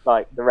like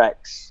the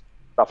Rex,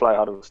 Buffalo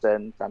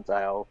Huddleston,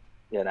 Tantale,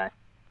 you know.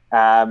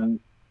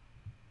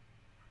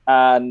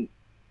 And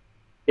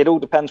it all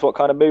depends what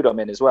kind of mood I'm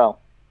in as well.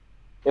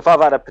 If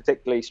I've had a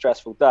particularly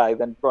stressful day,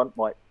 then Brunt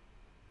might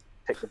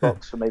tick the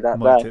box for me that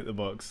might day. tick the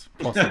box,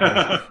 possibly.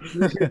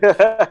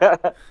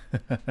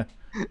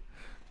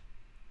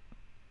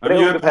 But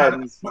it all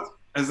depends.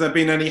 Has there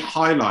been any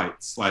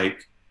highlights,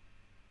 like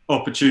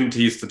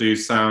opportunities to do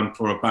sound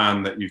for a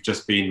band that you've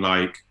just been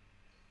like,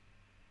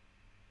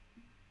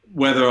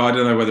 I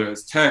don't know whether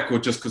it's tech or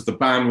just because the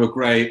band were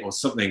great or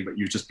something, but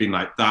you've just been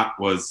like, that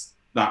was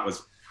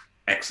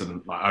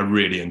excellent. Like, I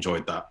really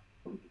enjoyed that.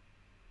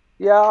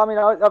 Yeah, I mean,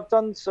 I've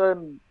done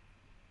some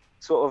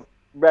sort of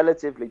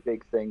relatively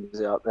big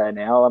things out there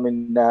now. I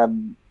mean,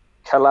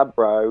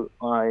 Calabro,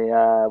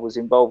 I was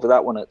involved with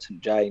that one at St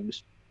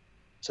James.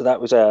 So that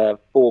was a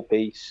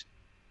 4-piece,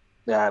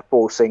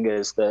 4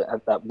 singers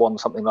that won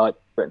something like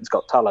Britain's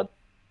Got Talent.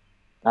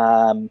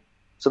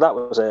 So that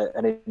was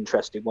an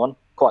interesting one,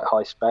 quite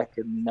high spec,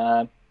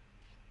 and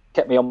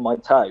kept me on my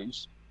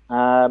toes.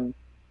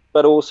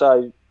 But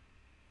also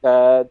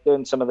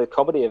doing some of the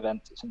comedy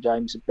events at St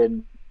James have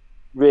been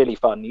really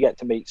fun. You get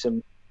to meet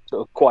some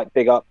sort of quite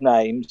big up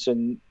names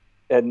and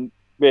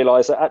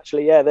realise that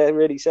actually, yeah, they're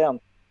really sound.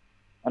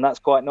 And that's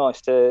quite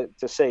nice to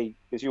see,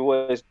 because you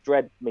always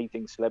dread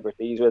meeting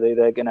celebrities, whether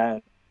they're going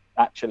to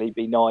actually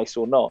be nice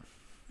or not.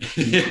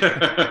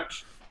 Yeah.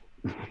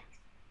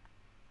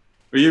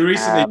 Well, you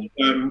recently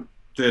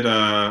did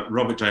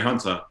Robert J.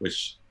 Hunter,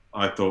 which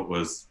I thought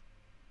was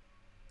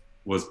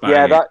banging.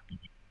 Yeah,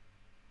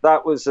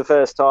 that was the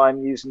first time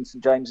using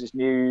St James's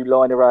new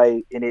line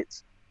array in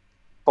its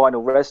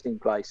final resting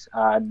place,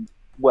 and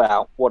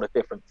wow, what a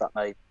difference that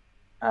made.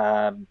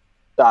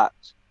 That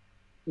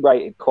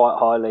rated quite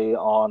highly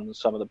on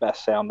some of the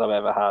best sound I've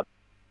ever had.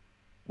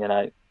 You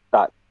know,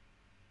 that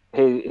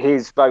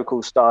his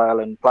vocal style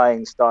and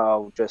playing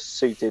style just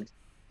suited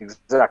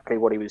exactly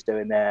what he was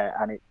doing there,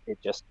 and it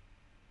just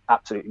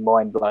absolutely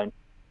mind blown.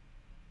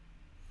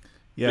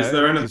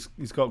 Yeah,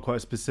 he's got quite a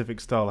specific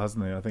style,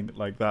 hasn't he? I think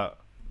like that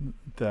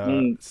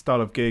the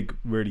style of gig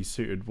really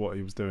suited what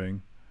he was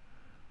doing.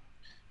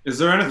 Is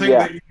there anything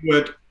that you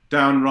would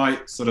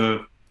downright sort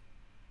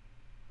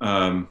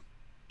of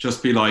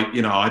just be like,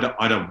 you know, I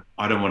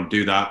don't want to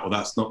do that, or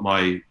that's not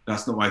my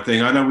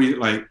thing. I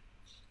know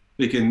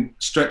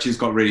Stretchy's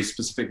got really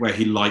specific way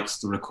he likes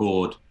to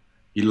record.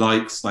 He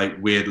likes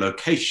like weird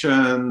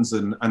locations,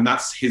 and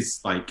that's his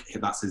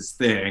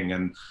thing.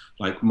 And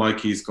like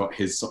Mikey's got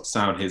his sort of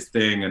sound, his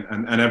thing,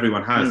 and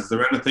everyone has. Is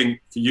there anything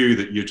for you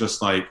that you're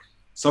just like,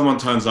 someone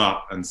turns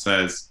up and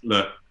says,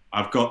 look,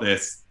 I've got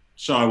this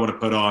show I want to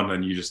put on,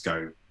 and you just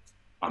go,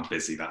 I'm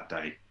busy that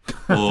day,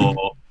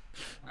 or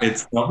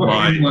it's not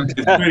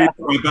it's really not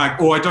my bag,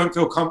 or I don't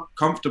feel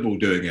comfortable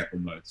doing it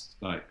almost.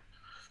 Like,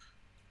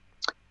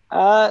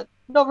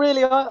 not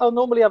really. I'll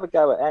normally have a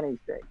go at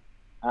anything.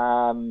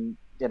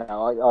 You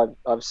know,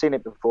 I've seen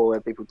it before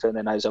where people turn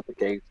their nose up at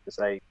gigs because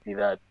they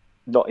either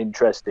not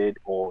interested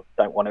or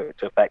don't want it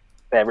to affect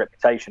their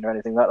reputation or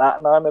anything like that.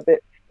 And I'm a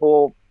bit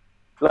more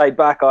laid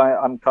back.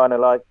 I'm kind of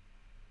like,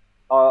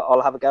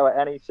 I'll have a go at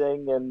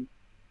anything, and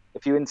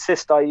if you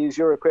insist I use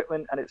your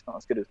equipment and it's not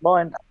as good as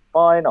mine, that's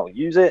fine, I'll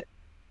use it.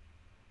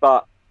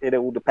 But it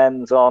all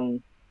depends on,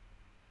 you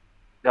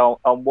know,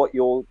 on what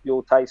your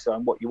tastes are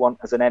and what you want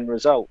as an end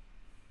result.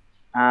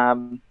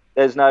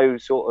 There's no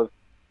sort of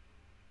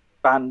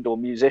band or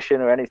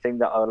musician or anything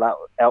that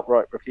I'll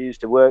outright refuse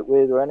to work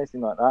with or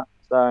anything like that.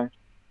 So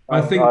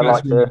I think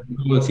that's one of the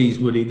qualities,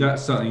 Woody.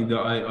 That's something that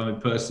I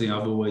personally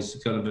I've always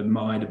kind of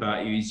admired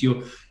about you. Is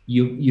you're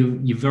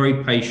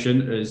very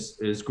patient,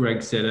 as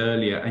Greg said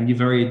earlier, and you're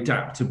very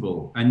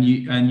adaptable, and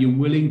you're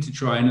willing to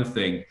try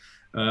anything,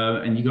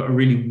 and you've got a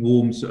really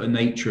warm sort of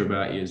nature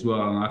about you as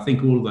well. And I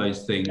think all of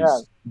those things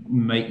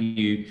make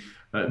you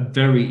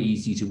very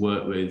easy to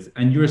work with,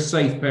 and you're a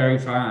safe pair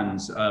of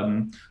hands.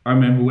 I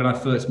remember when I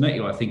first met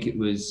you, I think it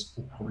was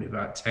probably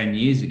about 10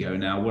 years ago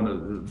now, one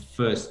of the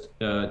first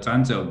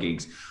Tantale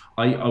gigs.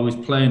 I was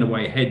playing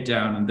away head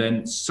down, and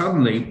then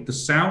suddenly the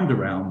sound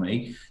around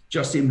me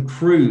just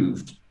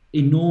improved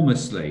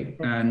enormously,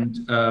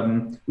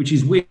 and which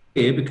is weird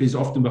because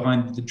often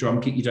behind the drum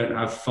kit you don't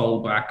have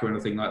fold back or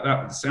anything like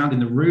that, but the sound in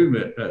the room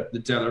at the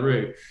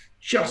Delarue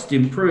just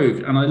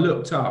improved. And I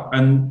looked up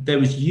and there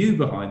was you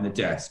behind the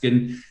desk,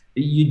 and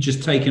you'd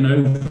just taken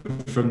over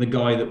from the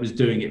guy that was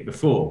doing it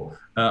before.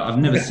 I've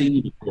never seen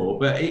you before,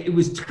 but it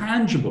was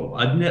tangible.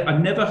 I'd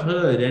never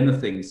heard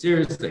anything,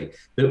 seriously,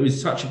 that was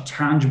such a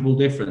tangible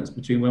difference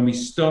between when we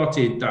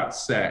started that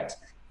set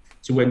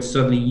to when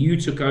suddenly you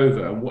took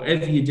over, and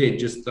whatever you did,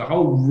 just the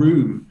whole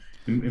room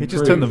improved. He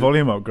just turned the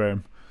volume up,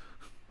 Graham.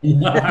 More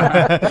than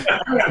that.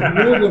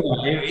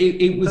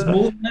 It was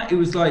more than that. It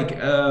was like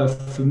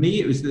for me,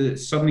 it was that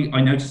suddenly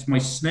I noticed my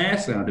snare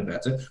sounded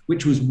better,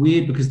 which was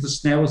weird because the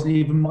snare wasn't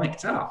even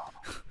mic'd up.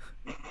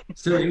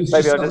 So it was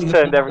Maybe just I just something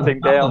turned about everything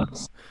the down.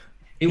 balance.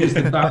 It was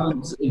the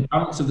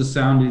balance of the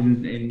sound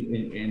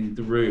in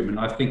the room, and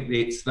I think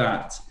it's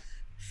that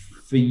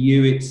for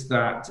you, it's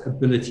that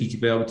ability to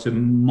be able to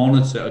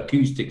monitor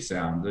acoustic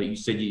sound. That you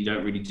said you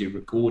don't really do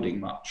recording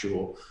much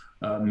or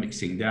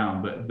mixing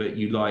down, but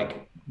you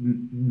like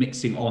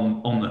mixing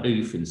on the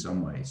hoof in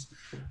some ways.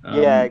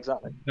 Yeah,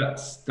 exactly.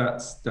 That's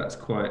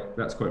quite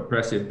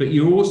impressive. But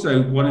you're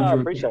also one of I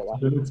your appreciate that.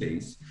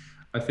 adaptabilities.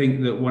 I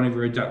think that one of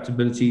your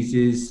adaptabilities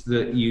is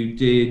that you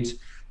did.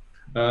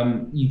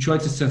 You tried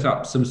to set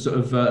up some sort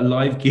of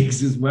live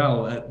gigs as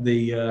well at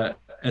the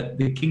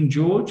King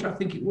George, I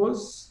think it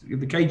was,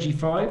 the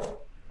KG5.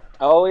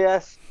 Oh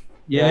yes.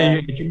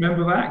 Yeah. Do you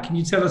remember that? Can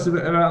you tell us a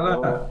bit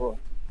about that?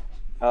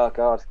 Oh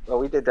God. Well,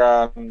 we did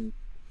an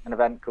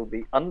event called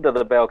the Under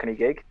the Balcony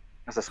gig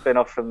as a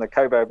spin-off from the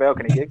Kobo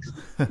Balcony gigs.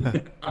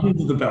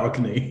 Under the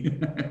balcony.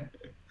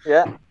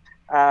 Yeah.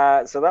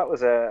 So that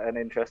was an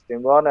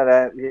interesting one, and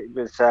it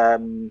was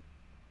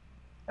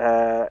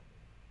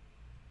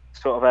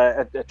sort of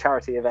a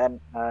charity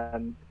event,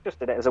 and just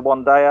did it as a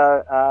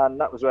one-dayer, and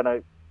that was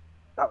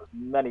that was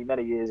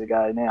many years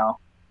ago now.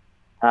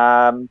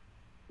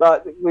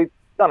 But we've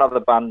done other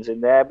bands in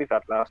there. We've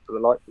had Last of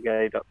the Light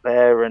Brigade up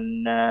there,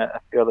 and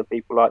a few other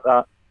people like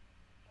that.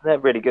 They're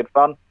really good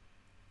fun.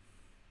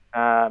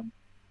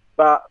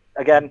 But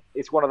again,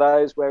 it's one of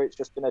those where it's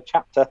just been a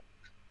chapter.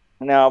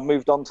 And now I've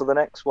moved on to the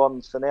next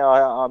one. So now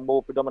I'm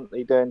more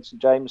predominantly doing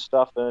St James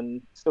stuff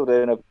and still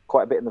doing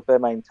quite a bit in the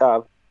Vermain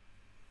Tab,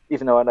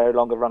 even though I no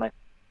longer run it.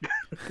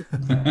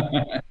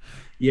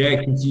 Yeah,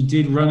 because you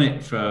did run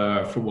it for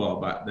a while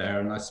back there,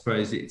 and I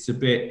suppose it's a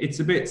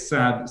bit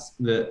sad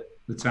that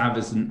the Tab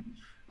isn't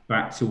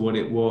back to what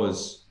it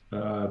was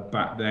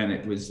back then.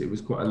 It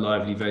was quite a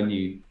lively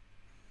venue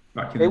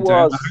back in the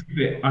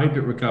day. I hope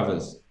it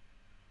recovers.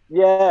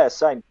 Yeah,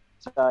 same.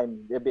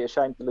 It'd be a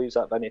shame to lose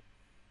that venue.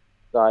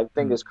 So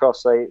fingers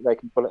crossed they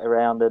can pull it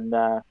around, and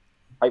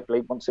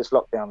hopefully once this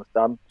lockdown is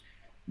done,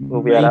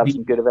 we'll be able to have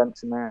some good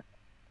events in there.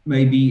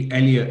 Maybe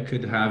Elliot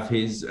could have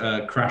his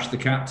Crash the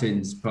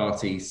Captains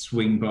party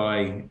swing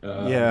by.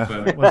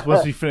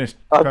 Once we finish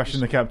crashing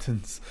the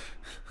captains.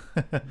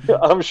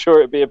 I'm sure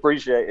it'd be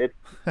appreciated.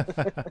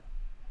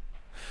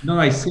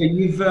 Nice. So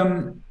you've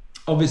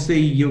obviously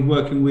you're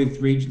working with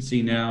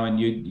Regency now, and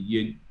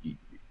you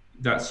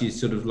that's your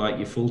sort of like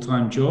your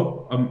full-time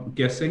job, I'm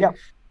guessing. Yep.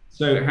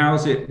 So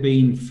how's it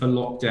been for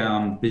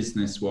lockdown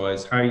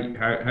business-wise? How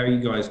are you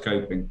guys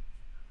coping?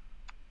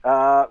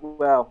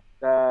 Well,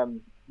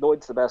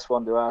 Lloyd's the best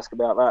one to ask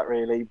about that,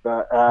 really.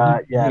 But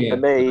for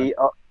me,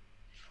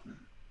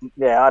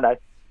 I know.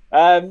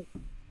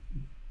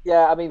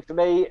 I mean, for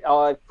me,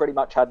 I've pretty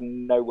much had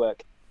no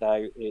work,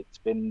 so it's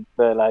been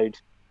furloughed,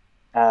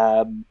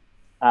 and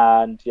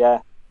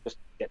just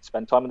get to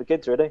spend time with the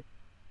kids, really.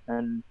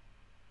 And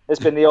it's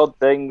been the odd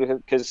thing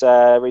because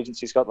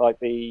Regency's got like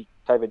the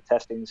COVID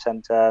testing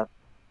centre.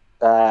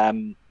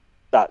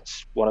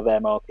 That's one of their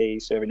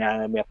marquees, so every now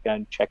and then we have to go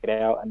and check it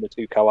out, and the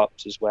 2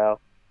 co-ops as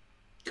well.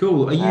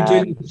 Cool. Are you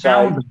doing the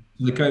sound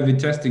for the COVID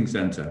testing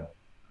centre?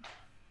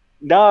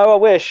 No, I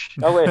wish.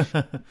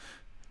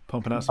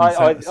 Pumping out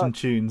some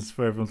tunes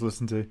for everyone to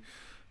listen to.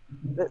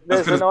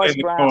 There's a nice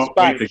grass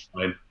bank.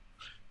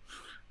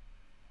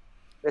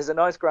 There's a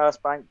nice grass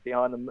bank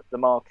behind the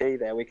marquee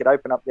there. We could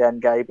open up the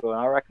end gable, and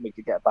I reckon we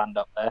could get a band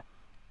up there,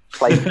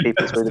 play for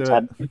people through the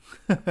tent.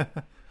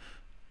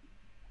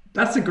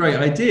 That's a great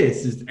idea.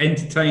 It's just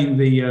entertain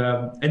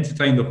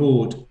the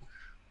horde.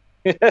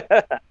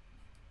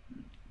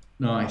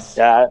 Nice.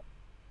 Yeah.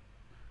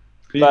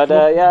 But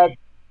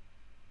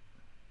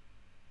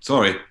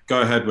Sorry,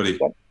 go ahead, Willie.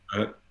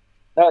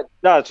 No,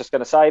 I was just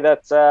going to say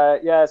that.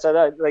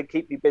 So they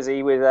keep me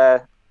busy with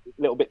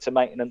little bits of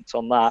maintenance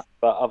on that.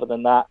 But other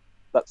than that,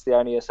 that's the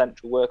only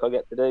essential work I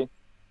get to do.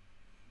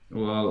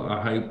 Well, I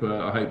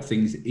hope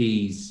things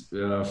ease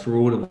for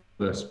all of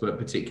us, but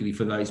particularly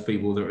for those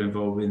people that are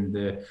involved in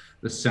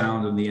the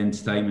sound and the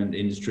entertainment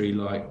industry,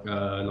 like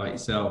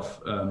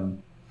yourself.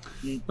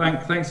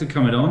 Thanks for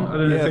coming on. I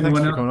don't know if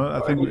anyone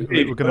else. I think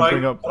we're going to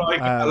bring up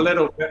a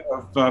little bit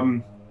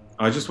of.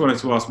 I just wanted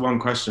to ask one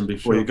question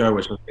before you go,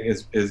 which I think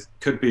is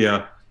could be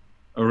a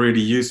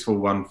really useful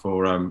one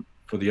for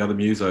the other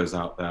musos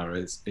out there.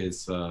 Is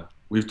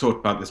we've talked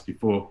about this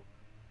before.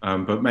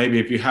 But maybe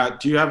if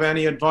do you have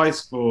any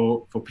advice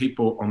for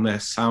people on their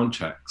sound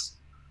checks?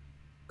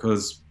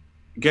 Because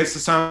it gets the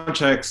sound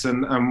checks,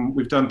 and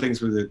we've done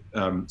things with the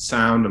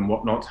sound and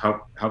whatnot,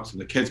 helps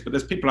with the kids. But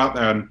there's people out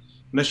there, and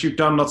unless you've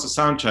done lots of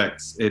sound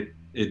checks,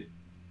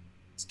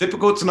 it's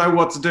difficult to know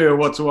what to do or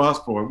what to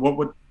ask for. What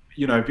would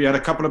if you had a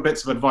couple of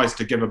bits of advice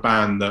to give a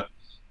band that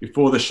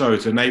before the show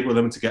to enable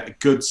them to get a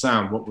good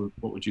sound, what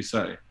would you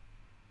say?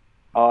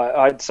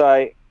 I'd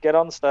say get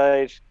on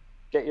stage,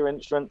 get your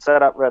instrument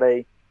set up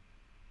ready.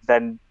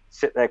 Then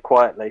sit there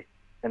quietly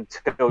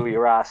until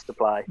you're asked to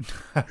play,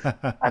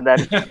 and then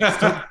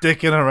Stop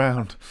dicking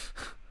around.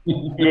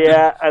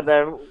 yeah, and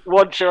then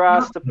once you're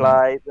asked to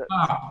play,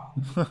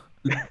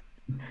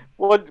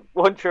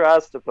 once you're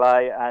asked to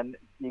play, and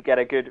you get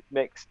a good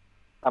mix.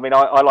 I mean,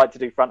 I like to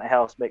do front of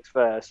house mix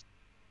first,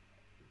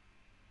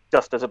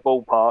 just as a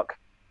ballpark.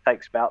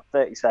 Takes about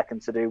 30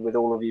 seconds to do with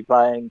all of you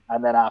playing,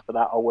 and then after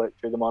that I'll work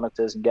through the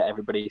monitors and get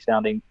everybody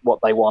sounding what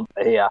they want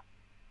to hear.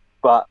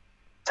 But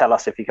tell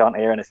us if you can't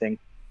hear anything,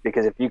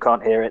 because if you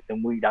can't hear it,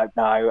 then we don't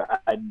know.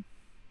 And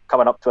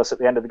coming up to us at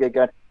the end of the gig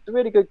going, it's a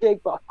really good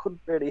gig, but I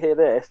couldn't really hear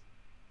this,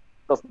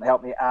 doesn't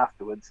help me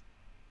afterwards.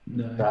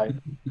 No. So,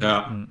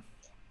 Yeah.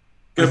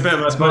 Good bit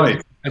of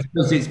advice. I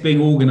suppose it's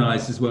being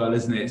organised as well,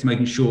 isn't it? It's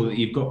making sure that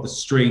you've got the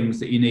strings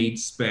that you need,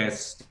 spare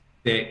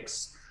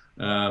sticks,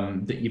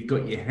 that you've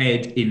got your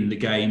head in the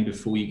game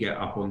before you get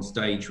up on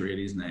stage,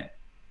 really, isn't it?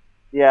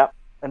 yeah,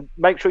 and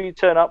make sure you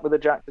turn up with a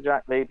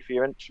jack-to-jack lead for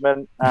your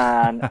instrument.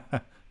 And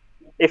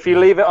if you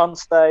leave it on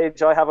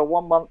stage, I have a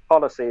 1-month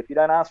policy. If you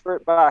don't ask for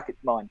it back,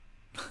 it's mine.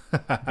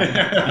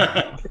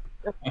 That's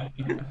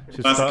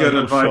good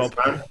advice,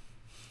 man.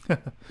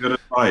 Good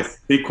advice.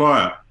 Be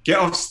quiet. Get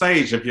off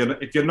stage.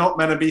 If you're not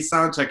meant to be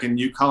sound checking,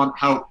 you can't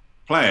help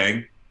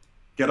playing.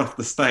 Get off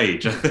the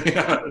stage.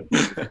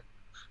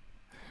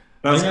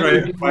 That's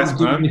great advice,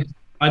 man.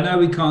 I know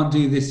we can't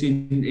do this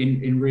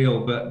in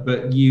real,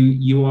 but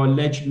you are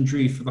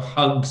legendary for the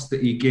hugs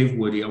that you give,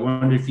 Woody. I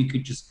wonder if you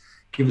could just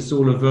give us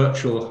all a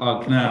virtual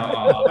hug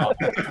now.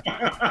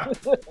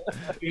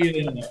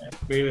 Feeling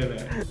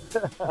it.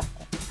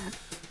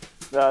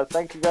 No,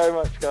 thank you very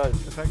much, guys.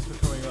 Thanks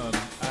for coming on.